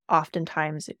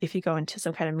oftentimes if you go into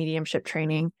some kind of mediumship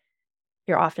training,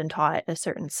 you're often taught a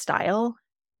certain style.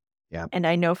 Yep. And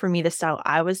I know for me, the style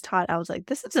I was taught, I was like,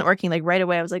 this isn't working. Like right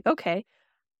away, I was like, okay,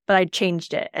 but I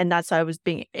changed it. And that's why I was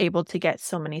being able to get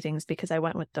so many things because I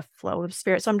went with the flow of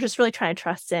spirit. So I'm just really trying to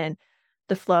trust in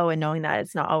the flow and knowing that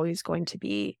it's not always going to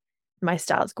be my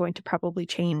style is going to probably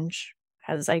change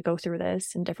as I go through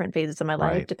this in different phases of my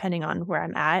life, Right. depending on where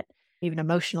I'm at, even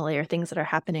emotionally or things that are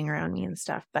happening around me and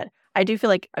stuff. But I do feel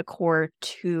like a core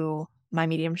to my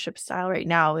mediumship style right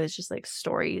now is just like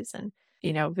stories and,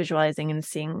 visualizing and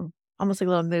seeing almost like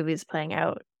little movies playing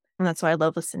out. And that's why I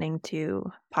love listening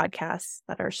to podcasts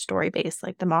that are story based,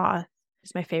 like The Moth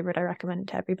is my favorite. I recommend it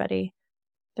to everybody.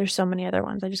 There's so many other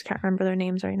ones. I just can't remember their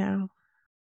names right now.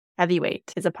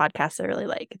 Heavyweight is a podcast I really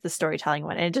like. It's a storytelling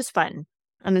one and it's just fun.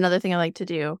 And another thing I like to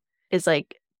do is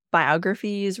like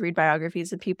read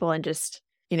biographies of people and just,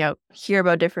 hear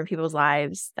about different people's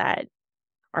lives that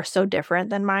are so different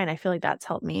than mine. I feel like that's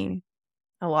helped me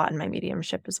a lot in my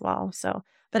mediumship as well. So,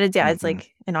 but it's Hmm.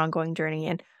 like an ongoing journey.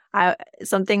 And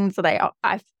some things that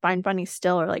I find funny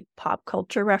still are like pop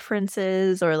culture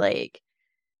references or like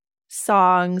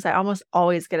songs. I almost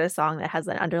always get a song that has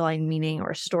an underlying meaning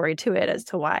or story to it as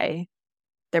to why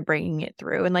they're bringing it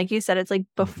through. And like you said, it's like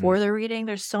Hmm. before the reading,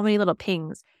 there's so many little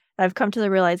pings. I've come to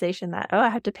the realization that, oh, I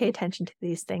have to pay attention to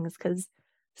these things because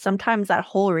sometimes that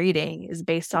whole reading is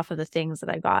based off of the things that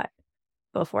I got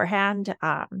beforehand.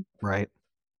 Right.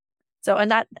 So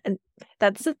and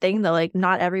that's the thing though, like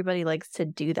not everybody likes to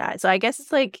do that. So I guess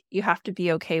it's like you have to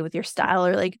be okay with your style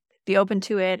or like be open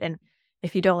to it. And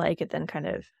if you don't like it, then kind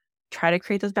of try to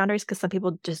create those boundaries because some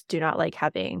people just do not like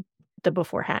having the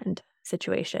beforehand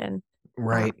situation.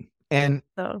 Right. And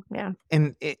So yeah.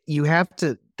 you have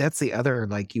to, that's the other,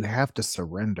 like, you have to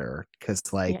surrender because,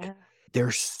 like, Yeah.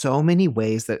 there's so many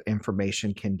ways that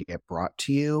information can get brought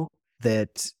to you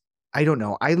that I don't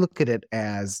know. I look at it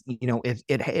as,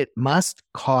 it must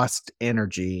cost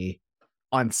energy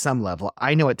on some level.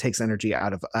 I know it takes energy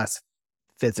out of us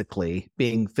physically,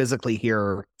 being physically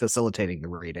here facilitating the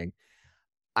reading.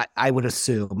 I would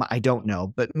assume, I don't know,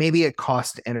 but maybe it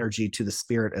costs energy to the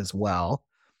spirit as well,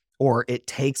 or it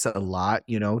takes a lot,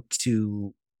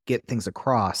 to get things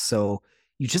across. So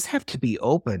you just have to be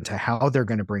open to how they're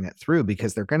going to bring it through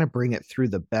because they're going to bring it through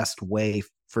the best way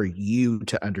for you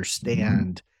to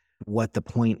understand what the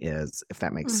point is, if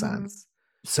that makes Mm-hmm. sense.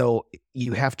 So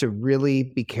you have to really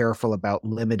be careful about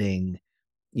limiting,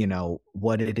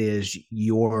 what it is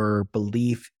your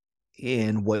belief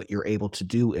in what you're able to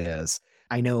do is.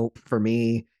 I know for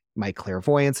me, my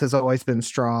clairvoyance has always been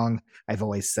strong. I've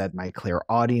always said my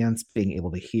clairaudience, being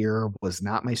able to hear, was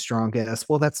not my strongest.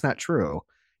 Well, that's not true.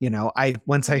 I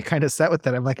once I kind of sat with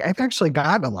that, I'm like, I've actually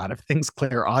gotten a lot of things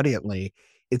clairaudiently.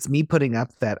 It's me putting up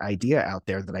that idea out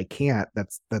there that I can't.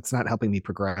 That's not helping me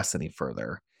progress any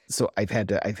further. So I've had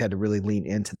to really lean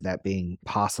into that being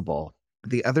possible.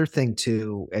 The other thing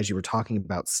too, as you were talking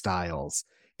about styles,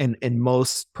 and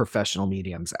most professional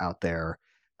mediums out there,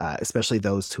 especially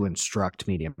those who instruct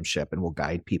mediumship and will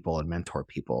guide people and mentor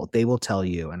people, they will tell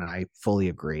you, and I fully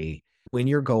agree, when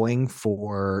you're going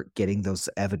for getting those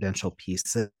evidential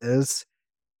pieces,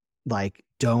 like,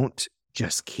 don't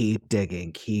just keep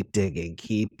digging, keep digging,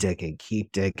 keep digging,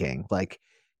 keep digging. Like,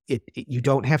 you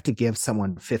don't have to give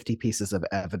someone 50 pieces of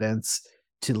evidence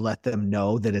to let them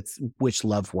know that it's which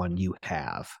loved one you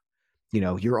have.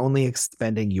 You're only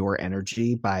expending your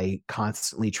energy by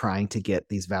constantly trying to get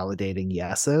these validating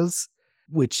yeses,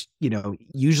 which,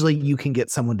 usually you can get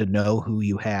someone to know who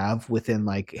you have within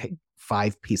like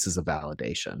 5 pieces of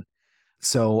validation.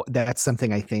 So that's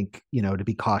something I think, to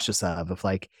be cautious of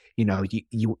like, you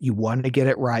want to get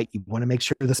it right. You want to make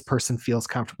sure this person feels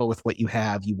comfortable with what you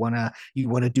have. You want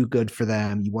to do good for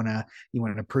them. You want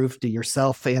to prove to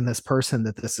yourself and this person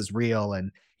that this is real.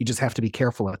 And you just have to be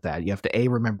careful with that. You have to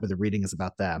remember the reading is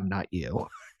about them, not you.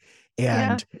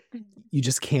 Yeah. And you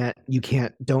just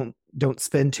don't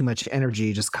spend too much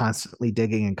energy just constantly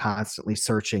digging and constantly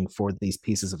searching for these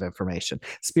pieces of information.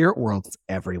 Spirit world's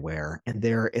everywhere and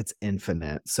it's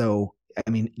infinite. So I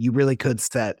mean, you really could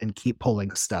set and keep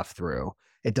pulling stuff through.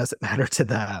 It doesn't matter to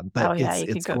them, but Oh yeah, you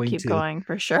could it's go going keep to, going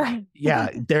for sure. yeah,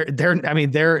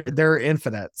 they're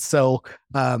infinite. So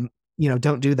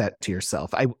don't do that to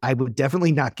yourself. I would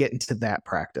definitely not get into that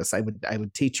practice. I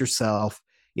would teach yourself,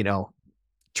 you know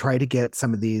try to get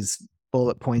some of these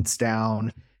bullet points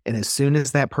down, and as soon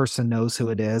as that person knows who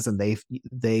it is and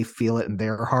they feel it in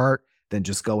their heart, then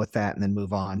just go with that and then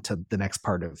move on to the next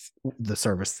part of the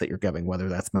service that you're giving, whether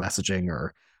that's messaging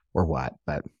or what.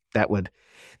 But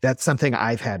that's something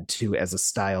I've had to, as a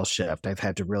style shift, I've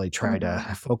had to really try to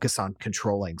Mhm. focus on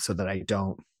controlling so that I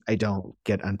don't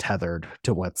get untethered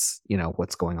to what's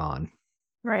going on.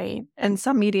 Right. And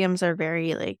some mediums are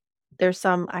very like there's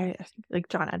some I think like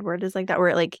John Edward is like that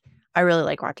where like I really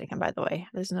like watching him by the way.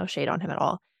 There's no shade on him at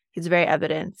all. He's very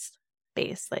evidence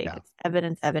based. Like Yeah. it's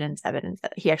evidence, evidence, evidence.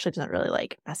 He actually doesn't really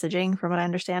like messaging from what I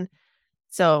understand.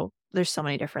 So there's so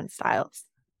many different styles.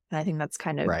 And I think that's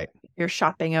kind of Right. you're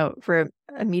shopping out for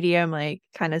a medium, like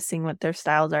kind of seeing what their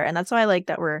styles are. And that's why I like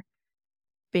that we're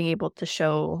being able to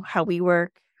show how we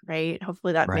work, right?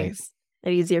 Hopefully that Right. makes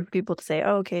it easier for people to say,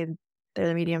 oh, okay, they're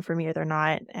the medium for me or they're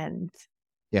not. And,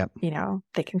 Yep.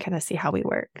 they can kind of see how we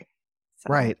work.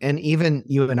 So, Right. And even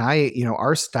you and I,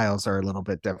 our styles are a little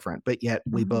bit different, but yet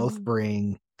we both mhm.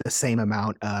 bring the same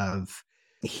amount of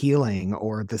healing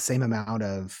or the same amount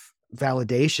of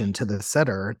validation to the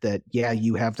setter that, yeah,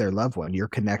 you have their loved one, you're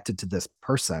connected to this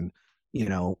person.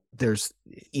 There's,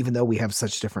 even though we have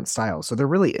such different styles. So there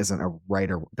really isn't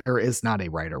there is not a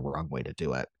right or wrong way to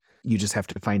do it. You just have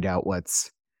to find out what's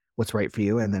right for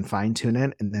you and then fine tune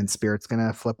it. And then spirit's going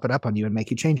to flip it up on you and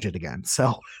make you change it again.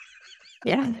 So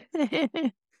Yeah,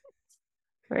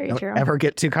 very don't true. ever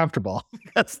get too comfortable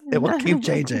because it will keep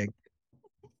changing.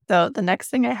 So the next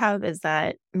thing I have is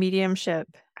that mediumship,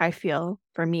 I feel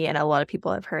for me and a lot of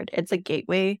people I've heard, it's a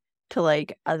gateway to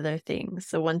like other things.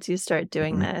 So once you start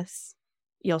doing Mhm. this,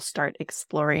 you'll start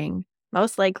exploring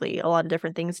most likely a lot of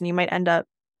different things and you might end up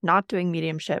not doing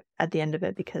mediumship at the end of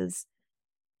it because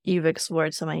you've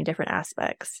explored so many different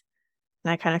aspects.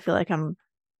 And I kind of feel like I'm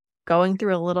going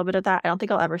through a little bit of that. I don't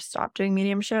think I'll ever stop doing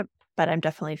mediumship, but I'm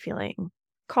definitely feeling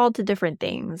called to different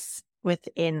things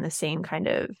within the same kind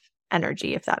of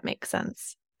energy, if that makes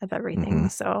sense, of everything. Hmm.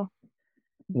 So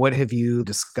What have you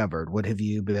discovered? What have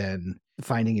you been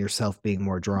finding yourself being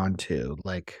more drawn to?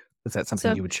 Like, is that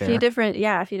something So you would a few share? different,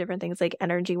 yeah, a few different things like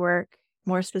energy work,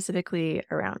 more specifically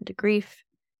around grief.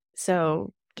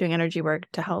 So doing energy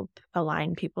work to help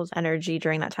align people's energy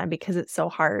during that time because it's so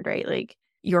hard, right? Like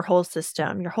your whole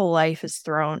system, your whole life is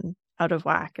thrown out of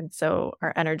whack. And so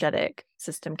our energetic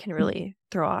system can really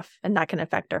throw off and that can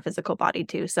affect our physical body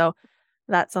too. So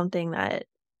that's something that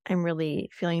I'm really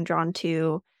feeling drawn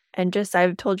to. And just,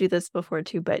 I've told you this before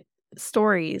too, but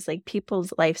stories, like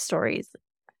people's life stories,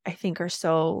 I think are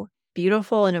so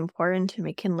beautiful and important, and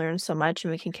we can learn so much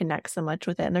and we can connect so much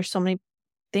with it. And there's so many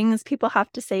things people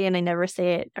have to say and they never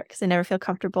say it because they never feel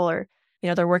comfortable or,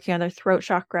 they're working on their throat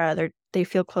chakra, they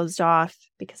feel closed off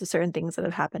because of certain things that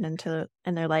have happened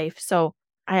in their life. So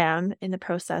I am in the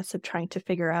process of trying to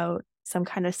figure out some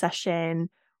kind of session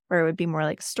where it would be more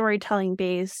like storytelling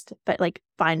based, but like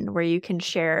fun, where you can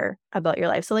share about your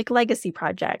life. So like legacy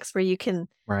projects where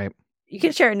Right. you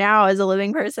can share it now as a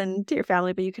living person to your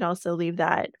family, but you can also leave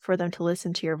that for them to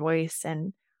listen to your voice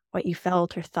and what you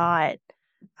felt or thought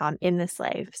in this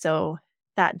life. So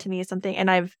that to me is something, and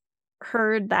I've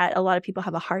heard that a lot of people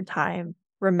have a hard time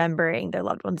remembering their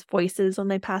loved ones' voices when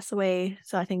they pass away.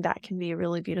 So I think that can be a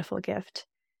really beautiful gift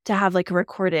to have like a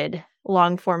recorded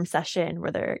long form session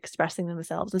where they're expressing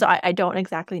themselves. And so I don't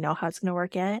exactly know how it's going to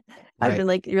work yet. I've Right. been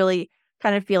like really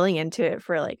kind of feeling into it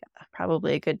for like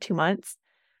probably a good 2 months.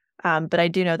 But I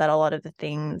do know that a lot of the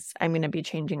things I'm going to be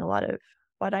changing a lot of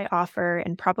what I offer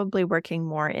and probably working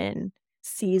more in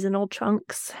seasonal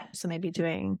chunks. So maybe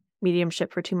doing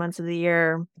mediumship for 2 months of the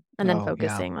year and then Oh, yeah.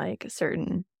 focusing like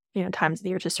certain, times of the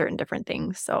year to certain different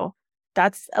things. So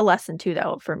that's a lesson too,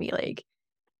 though, for me.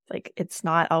 Like it's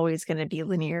not always going to be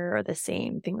linear or the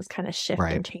same. Things kind of shift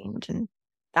Right. and change. And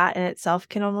that in itself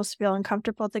can almost feel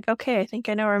uncomfortable. It's like, okay, I think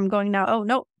I know where I'm going now. Oh,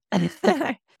 no.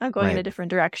 I'm going in a Right. different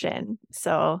direction.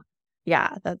 So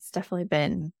yeah, that's definitely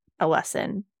been a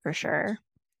lesson for sure.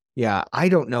 Yeah, I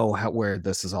don't know where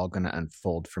this is all going to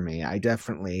unfold for me. I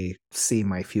definitely see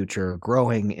my future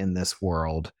growing in this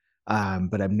world,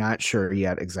 but I'm not sure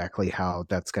yet exactly how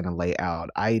that's going to lay out.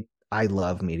 I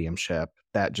love mediumship.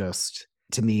 That just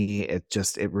to me, it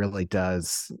really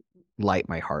does light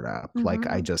my heart up. Like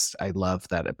Hmm. I love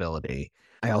that ability.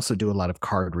 I also do a lot of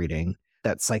card reading.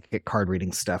 That psychic card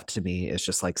reading stuff to me is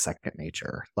just like second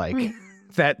nature. Like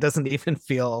that doesn't even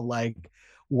feel like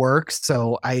works.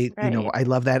 So Right. I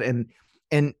love that.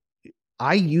 And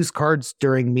I use cards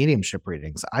during mediumship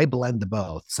readings. I blend the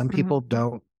both. Some people Hmm.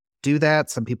 don't do that.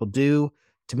 Some people do.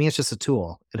 To me, it's just a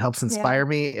tool. It helps Yeah. inspire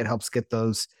me. It helps get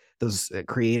those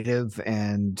creative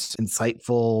and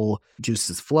insightful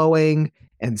juices flowing.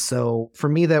 And so for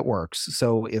me, that works.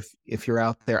 So if you're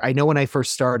out there, I know when I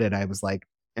first started, I was like,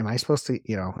 am I supposed to,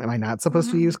 am I not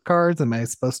supposed to Hmm. use cards? Am I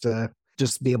supposed to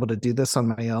just be able to do this on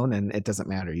my own? And it doesn't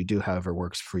matter. You do however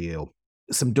works for you.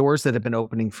 Some doors that have been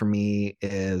opening for me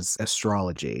is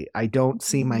astrology. I don't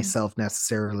see Hmm. myself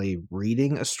necessarily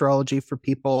reading astrology for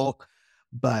people,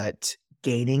 but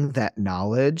gaining that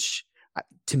knowledge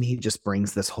to me just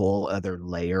brings this whole other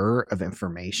layer of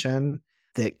information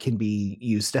that can be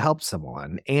used to help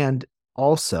someone. And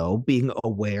also being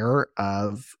aware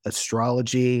of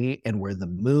astrology and where the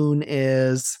moon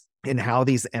is and how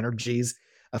these energies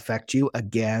affect you.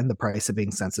 Again, the price of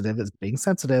being sensitive is being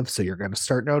sensitive. So you're going to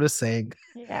start noticing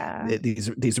Yeah.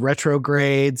 these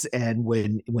retrogrades, and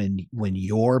when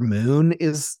your moon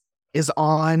is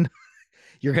on,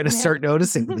 you're going to Yeah. start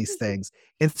noticing these things.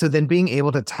 And so then being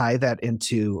able to tie that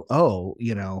into, oh,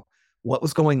 what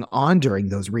was going on during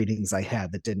those readings I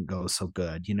had that didn't go so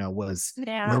good, was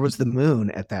Yeah. where was the moon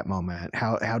at that moment?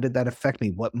 How did that affect me?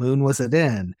 What moon was it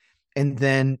in? And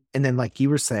then like you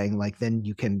were saying, like then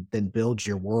you can then build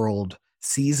your world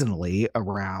seasonally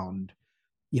around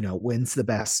when's the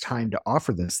best time to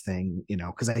offer this thing,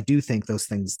 because I do think those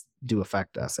things do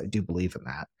affect us. I do believe in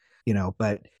that,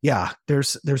 but yeah,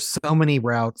 there's so many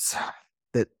routes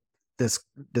that this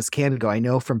this can go. I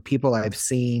know from people I've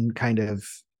seen kind of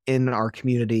in our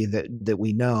community that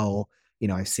we know,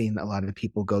 I've seen a lot of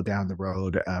people go down the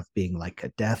road of being like a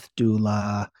death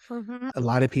doula, Hmm. a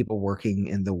lot of people working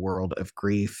in the world of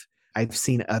grief. I've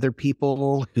seen other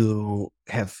people who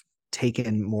have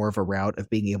taken more of a route of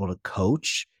being able to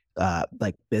coach,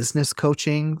 like business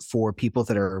coaching for people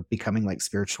that are becoming like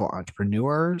spiritual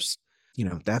entrepreneurs.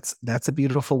 That's a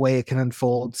beautiful way it can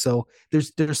unfold. So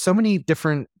there's so many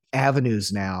different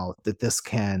avenues now that this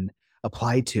can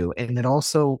apply to, and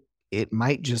it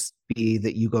might just be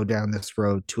that you go down this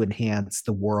road to enhance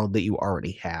the world that you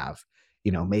already have.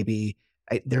 Maybe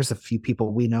there's a few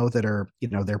people we know that are,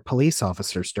 they're police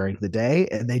officers during the day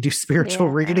and they do spiritual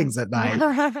Yeah. readings at night,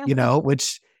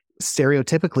 which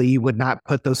stereotypically you would not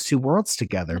put those two worlds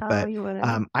together. No, But you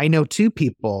wouldn't. I know two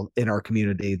people in our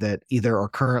community that either are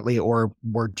currently or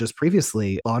were just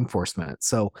previously law enforcement.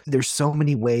 So there's so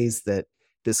many ways that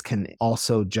this can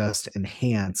also just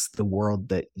enhance the world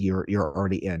that you're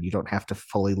already in. You don't have to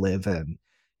fully live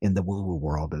in the woo-woo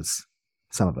world as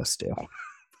some of us do.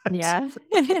 Yeah.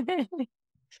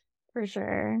 For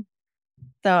sure.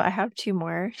 So I have two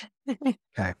more.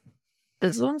 Okay.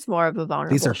 This one's more of a These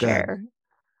vulnerable are good. share.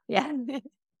 Yeah. I feel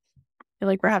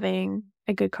like we're having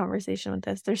a good conversation with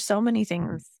this. There's so many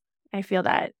things I feel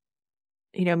that,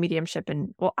 mediumship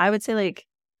and, well, I would say like,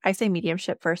 I say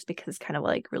mediumship first because kind of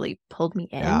like really pulled me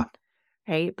Yeah.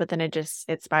 in, right? But then it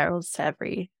spirals to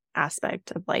every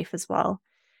aspect of life as well.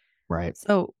 Right.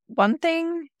 So one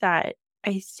thing that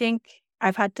I think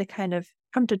I've had to kind of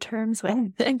come to terms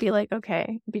with and be like,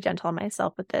 okay, be gentle on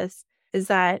myself with this, is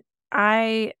that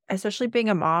especially being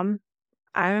a mom,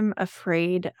 I'm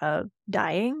afraid of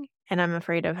dying and I'm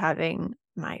afraid of having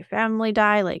my family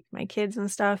die, like my kids and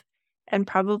stuff, and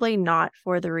probably not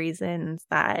for the reasons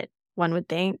that one would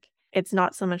think. It's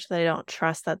not so much that I don't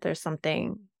trust that there's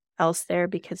something else there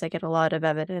because I get a lot of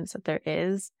evidence that there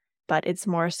is, but it's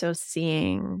more so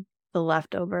seeing the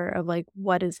leftover of like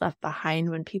what is left behind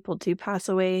when people do pass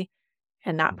away.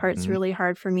 And that part's Mhm. really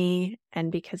hard for me.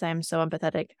 And because I'm so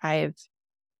empathetic, I've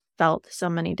felt so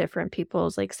many different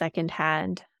people's like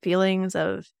secondhand feelings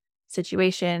of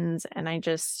situations. And I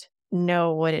just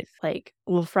know what it's like,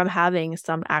 well, from having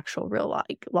some actual real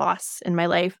like loss in my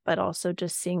life, but also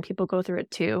just seeing people go through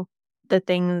it too.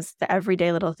 The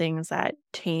everyday little things that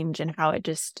change and how it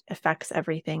just affects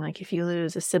everything. Like if you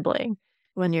lose a sibling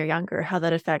when you're younger, how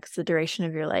that affects the duration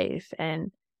of your life.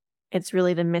 And it's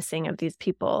really the missing of these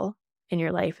people in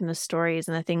your life and the stories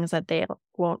and the things that they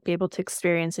won't be able to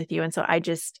experience with you. And so I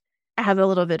have a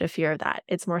little bit of fear of that.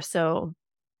 It's more so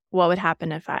what would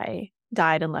happen if I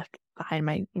died and left behind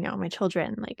my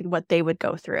children, like what they would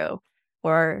go through,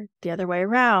 or the other way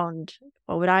around.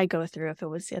 What would I go through if it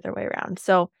was the other way around?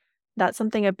 So that's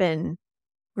something I've been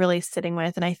really sitting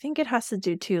with. And I think it has to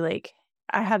do too, like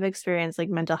I have experienced like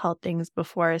mental health things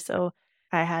before. So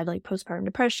I had like postpartum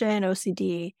depression,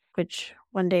 OCD, which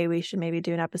one day we should maybe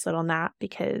do an episode on that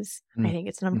because I think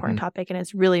it's an important Mm-hmm. topic and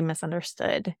it's really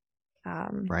misunderstood.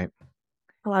 Um, Right.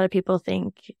 a lot of people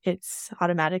think it's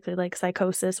automatically like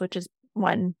psychosis, which is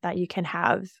one that you can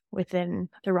have within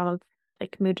the realm of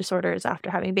like mood disorders after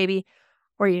having a baby.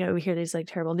 Or, we hear these like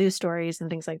terrible news stories and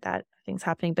things like that, things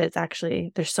happening, but it's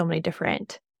actually, there's so many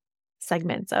different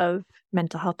segments of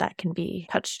mental health that can be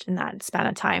touched in that span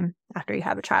of time after you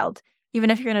have a child, even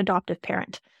if you're an adoptive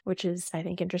parent, which is, I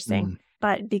think, interesting. Mm.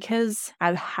 But because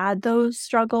I've had those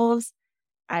struggles,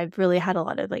 I've really had a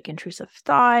lot of like intrusive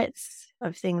thoughts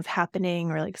of things happening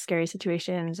or like scary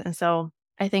situations. And so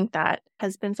I think that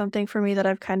has been something for me that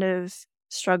I've kind of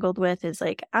struggled with is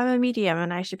like, I'm a medium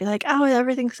and I should be like, oh,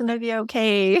 everything's going to be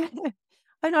okay.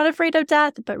 I'm not afraid of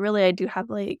death. But really, I do have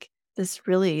like this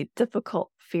really difficult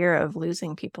fear of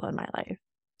losing people in my life.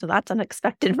 So that's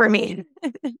unexpected for me.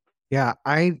 Yeah,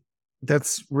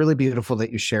 that's really beautiful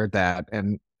that you shared that.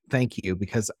 And thank you,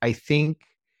 because I think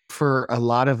for a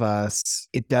lot of us,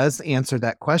 it does answer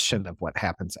that question of what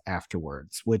happens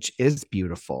afterwards, which is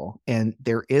beautiful. And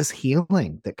there is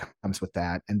healing that comes with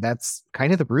that. And that's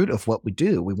kind of the root of what we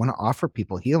do. We want to offer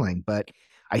people healing. But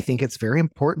I think it's very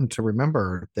important to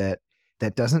remember that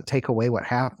that doesn't take away what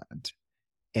happened.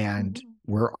 And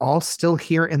we're all still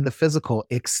here in the physical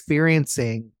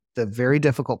experiencing the very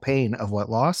difficult pain of what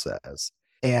loss is.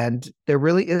 And there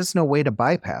really is no way to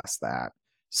bypass that.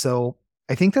 So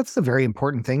I think that's the very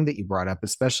important thing that you brought up,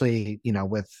 especially,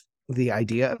 with the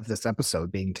idea of this episode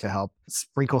being to help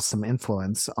sprinkle some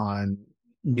influence on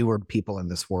newer people in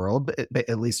this world,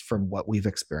 at least from what we've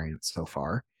experienced so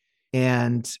far.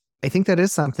 And I think that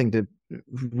is something to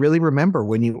really remember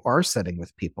when you are sitting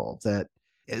with people, that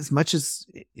as much as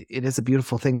it is a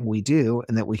beautiful thing we do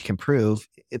and that we can prove,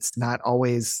 it's not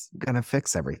always going to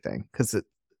fix everything, because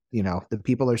the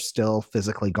people are still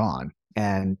physically gone.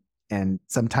 And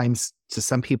sometimes to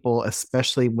some people,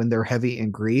 especially when they're heavy in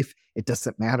grief, it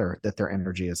doesn't matter that their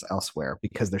energy is elsewhere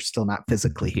because they're still not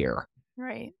physically here.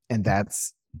 Right. And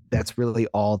that's really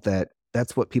all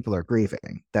that's what people are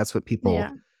grieving. That's what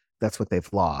Yeah. they've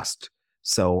lost.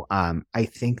 So I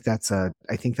think that's a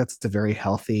very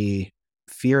healthy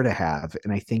fear to have.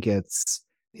 And I think it's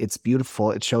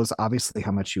beautiful. It shows obviously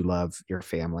how much you love your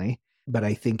family, but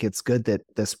I think it's good that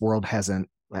this world hasn't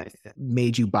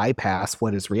made you bypass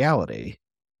what is reality.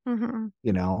 Mhm.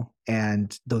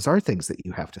 And those are things that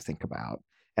you have to think about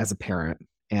as a parent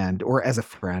and or as a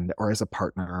friend or as a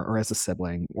partner or as a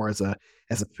sibling or as a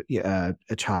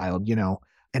child.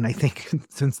 And I think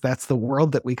since that's the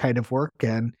world that we kind of work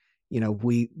in,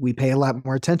 we pay a lot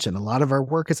more attention. A lot of our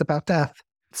work is about death.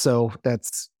 So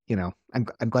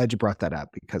I'm glad you brought that up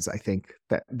because I think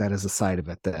that is a side of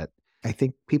it that I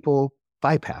think people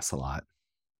bypass a lot.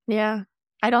 Yeah.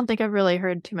 I don't think I've really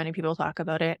heard too many people talk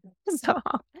about it. So,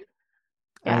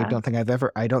 yeah. I don't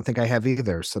think I have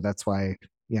either. So that's why,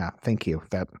 yeah, thank you.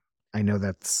 I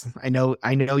know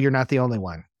you're not the only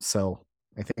one. So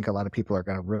I think a lot of people are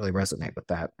going to really resonate with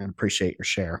that and appreciate your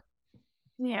share.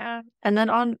 Yeah. And then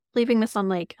on leaving this on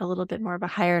like a little bit more of a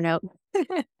higher note,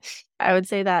 I would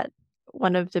say that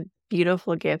one of the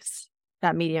beautiful gifts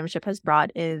that mediumship has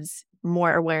brought is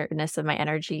more awareness of my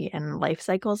energy and life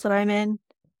cycles that I'm in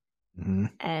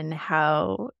Mhm. and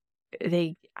how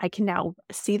I can now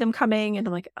see them coming and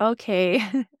I'm like, okay,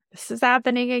 this is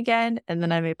happening again. And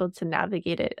then I'm able to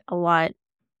navigate it a lot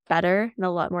better in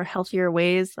a lot more healthier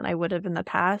ways than I would have in the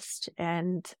past.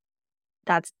 And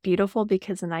that's beautiful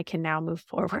because then I can now move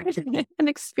forward and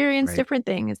experience Right. different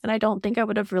things. And I don't think I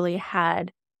would have really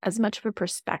had as much of a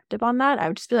perspective on that. I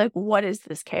would just be like, what is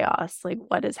this chaos? Like,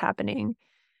 what is happening?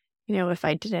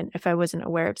 If I wasn't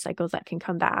aware of cycles that can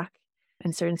come back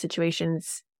in certain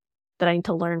situations that I need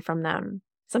to learn from them.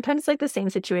 Sometimes it's like the same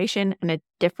situation and a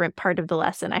different part of the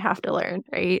lesson I have to learn,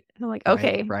 right? And I'm like, Right.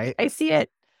 okay, Right. I see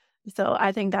it. So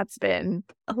I think that's been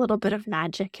a little bit of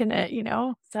magic in it.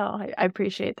 So I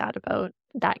appreciate that about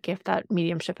that gift that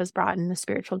mediumship has brought in the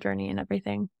spiritual journey and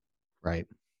everything. Right.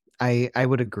 I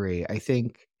would agree. I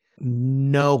think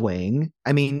knowing,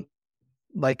 I mean,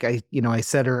 like I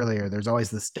said earlier, there's always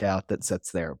this doubt that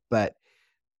sits there, but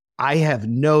I have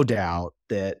no doubt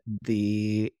that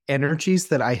the energies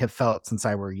that I have felt since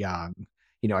I were young,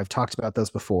 I've talked about those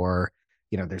before.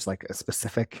 There's like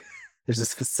there's a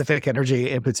specific energy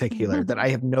in particular that I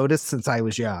have noticed since I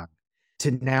was young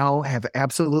to now have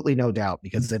absolutely no doubt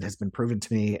because it has been proven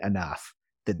to me enough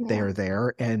that Yeah. they're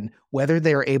there. And whether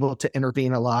they're able to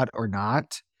intervene a lot or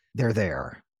not, they're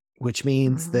there, which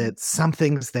means Mhm. that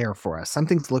something's there for us.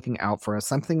 Something's looking out for us.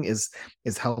 Something is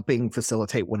helping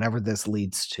facilitate whatever this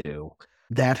leads to.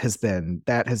 That has been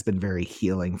very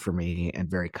healing for me and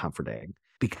very comforting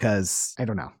because I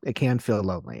don't know, it can feel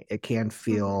lonely. It can Mhm.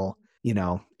 feel,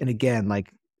 and again,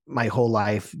 like my whole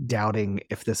life doubting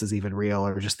if this is even real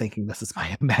or just thinking this is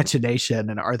my imagination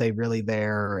and are they really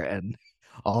there and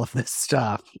all of this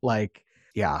stuff. Like,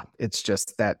 yeah, it's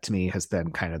just that to me has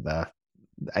been kind of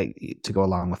I to go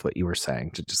along with what you were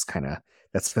saying, to just kind of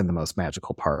that's been the most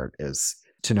magical part is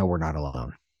to know we're not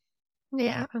alone.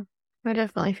 Yeah. I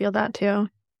definitely feel that too.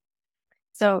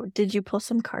 So did you pull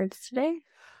some cards today?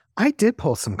 I did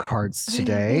pull some cards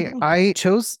today. I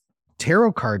chose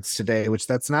tarot cards today, which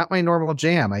that's not my normal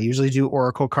jam. I usually do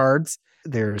oracle cards.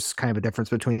 There's kind of a difference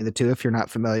between the two if you're not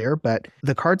familiar, but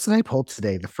the cards that I pulled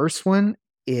today, the first one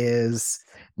is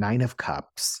Nine of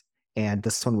Cups, and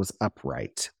this one was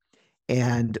upright.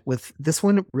 And with this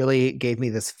one, it really gave me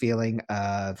this feeling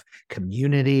of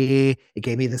community. It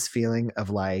gave me this feeling of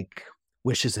like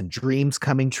wishes and dreams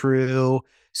coming true.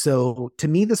 So to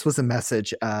me, this was a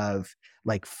message of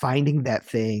like finding that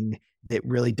thing that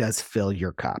really does fill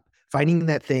your cup, finding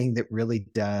that thing that really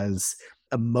does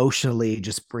emotionally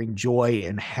just bring joy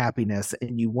and happiness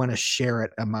and you want to share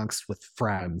it amongst with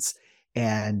friends.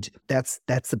 And that's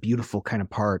the beautiful kind of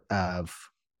part of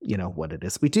what it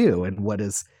is we do and what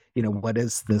is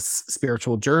this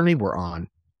spiritual journey we're on.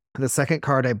 The second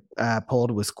card I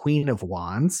pulled was Queen of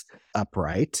Wands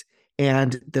upright,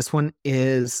 and this one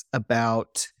is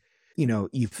about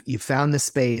you've found this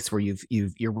space where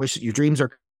your dreams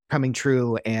are coming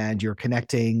true and you're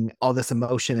connecting all this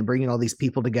emotion and bringing all these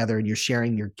people together and you're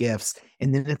sharing your gifts,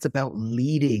 and then it's about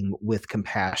leading with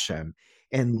compassion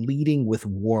and leading with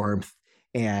warmth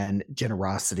and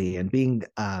generosity and being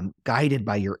guided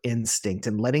by your instinct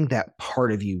and letting that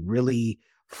part of you really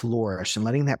flourish and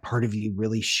letting that part of you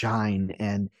really shine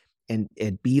and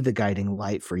be the guiding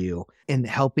light for you and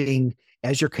helping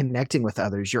as you're connecting with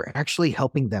others, you're actually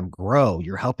helping them grow.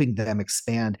 You're helping them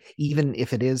expand, even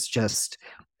if it is just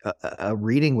a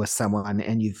reading with someone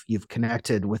and you've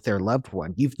connected with their loved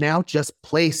one. You've now just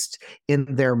placed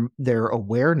in their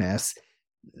awareness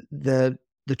the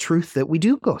the truth that we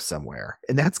do go somewhere,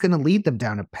 and that's going to lead them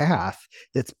down a path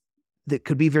that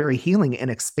could be very healing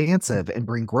and expansive and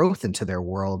bring growth into their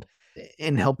world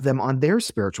and help them on their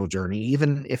spiritual journey,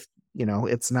 even if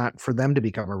it's not for them to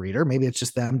become a reader. Maybe it's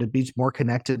just them to be more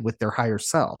connected with their higher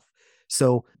self.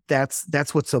 So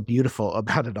that's what's so beautiful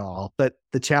about it all. But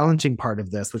the challenging part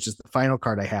of this, which is the final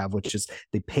card I have, which is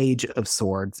the Page of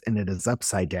Swords, and it is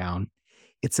upside down.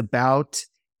 It's about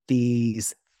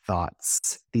these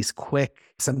thoughts, these quick,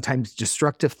 sometimes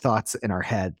destructive thoughts in our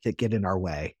head that get in our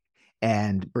way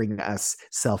and bring us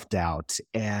self-doubt.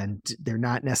 And they're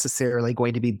not necessarily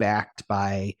going to be backed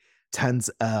by tons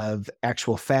of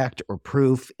actual fact or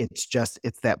proof. It's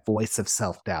that voice of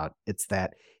self-doubt. It's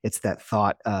that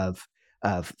thought of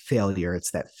failure.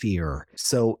 It's that fear.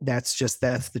 So that's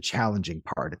the challenging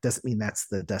part. It doesn't mean that's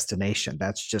the destination.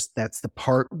 That's the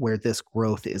part where this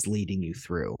growth is leading you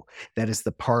through. That is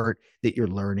the part that you're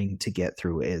learning to get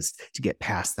through, is to get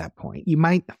past that point. It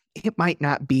might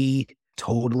not be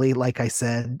totally, like I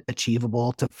said,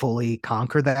 achievable to fully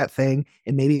conquer that thing.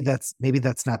 And maybe that's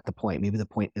not the point. Maybe the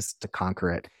point is to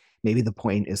conquer it. Maybe the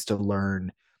point is to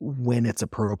learn when it's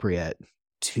appropriate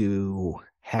to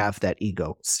have that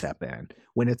ego step in,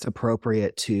 when it's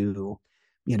appropriate to,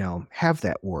 have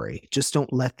that worry. Just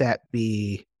don't let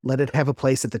it have a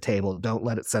place at the table. Don't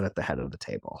let it sit at the head of the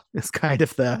table. It's kind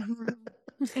of the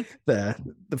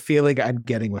feeling I'm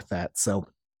getting with that. So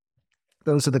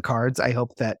those are the cards.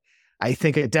 I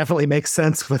think it definitely makes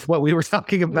sense with what we were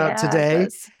talking about today.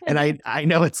 And I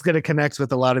know it's going to connect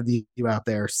with a lot of you out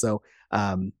there. So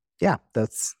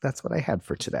that's what I had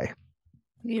for today.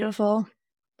 Beautiful.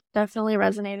 Definitely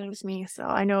resonated with me. So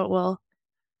I know it will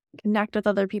connect with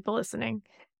other people listening.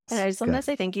 And I just want to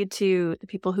say thank you to the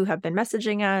people who have been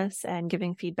messaging us and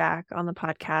giving feedback on the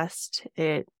podcast.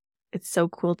 It's so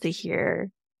cool to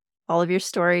hear all of your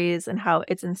stories and how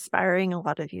it's inspiring a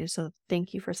lot of you. So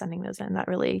thank you for sending those in. That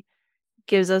really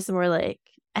gives us more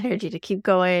energy to keep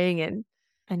going.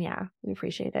 And yeah, we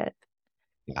appreciate it.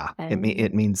 Yeah,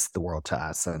 it means the world to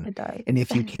us. And it does. And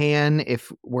if you can,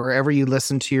 if wherever you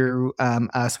listen to your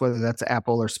us, whether that's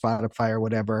Apple or Spotify or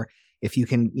whatever, if you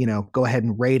can, go ahead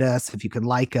and rate us, if you can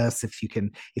like us, if you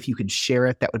can share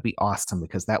it, that would be awesome,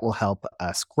 because that will help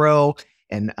us grow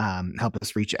and help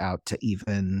us reach out to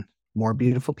even more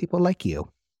beautiful people like you.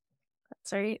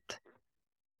 That's right.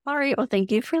 All right. Well,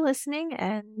 thank you for listening,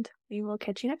 and we will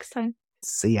catch you next time.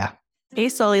 See ya. Hey,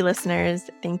 Solely listeners,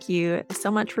 thank you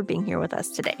so much for being here with us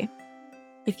today.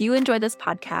 If you enjoy this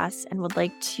podcast and would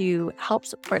like to help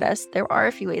support us, there are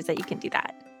a few ways that you can do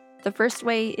that. The first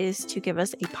way is to give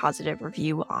us a positive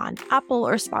review on Apple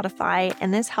or Spotify,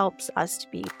 and this helps us to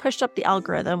be pushed up the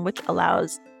algorithm, which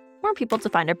allows more people to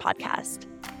find our podcast.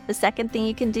 The second thing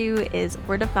you can do is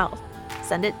word of mouth.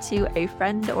 Send it to a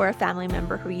friend or a family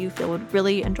member who you feel would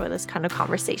really enjoy this kind of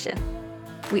conversation.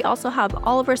 We also have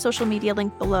all of our social media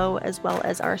linked below, as well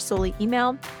as our Solely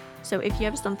email. So if you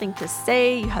have something to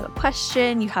say, you have a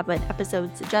question, you have an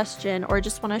episode suggestion, or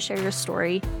just want to share your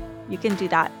story, you can do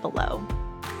that below.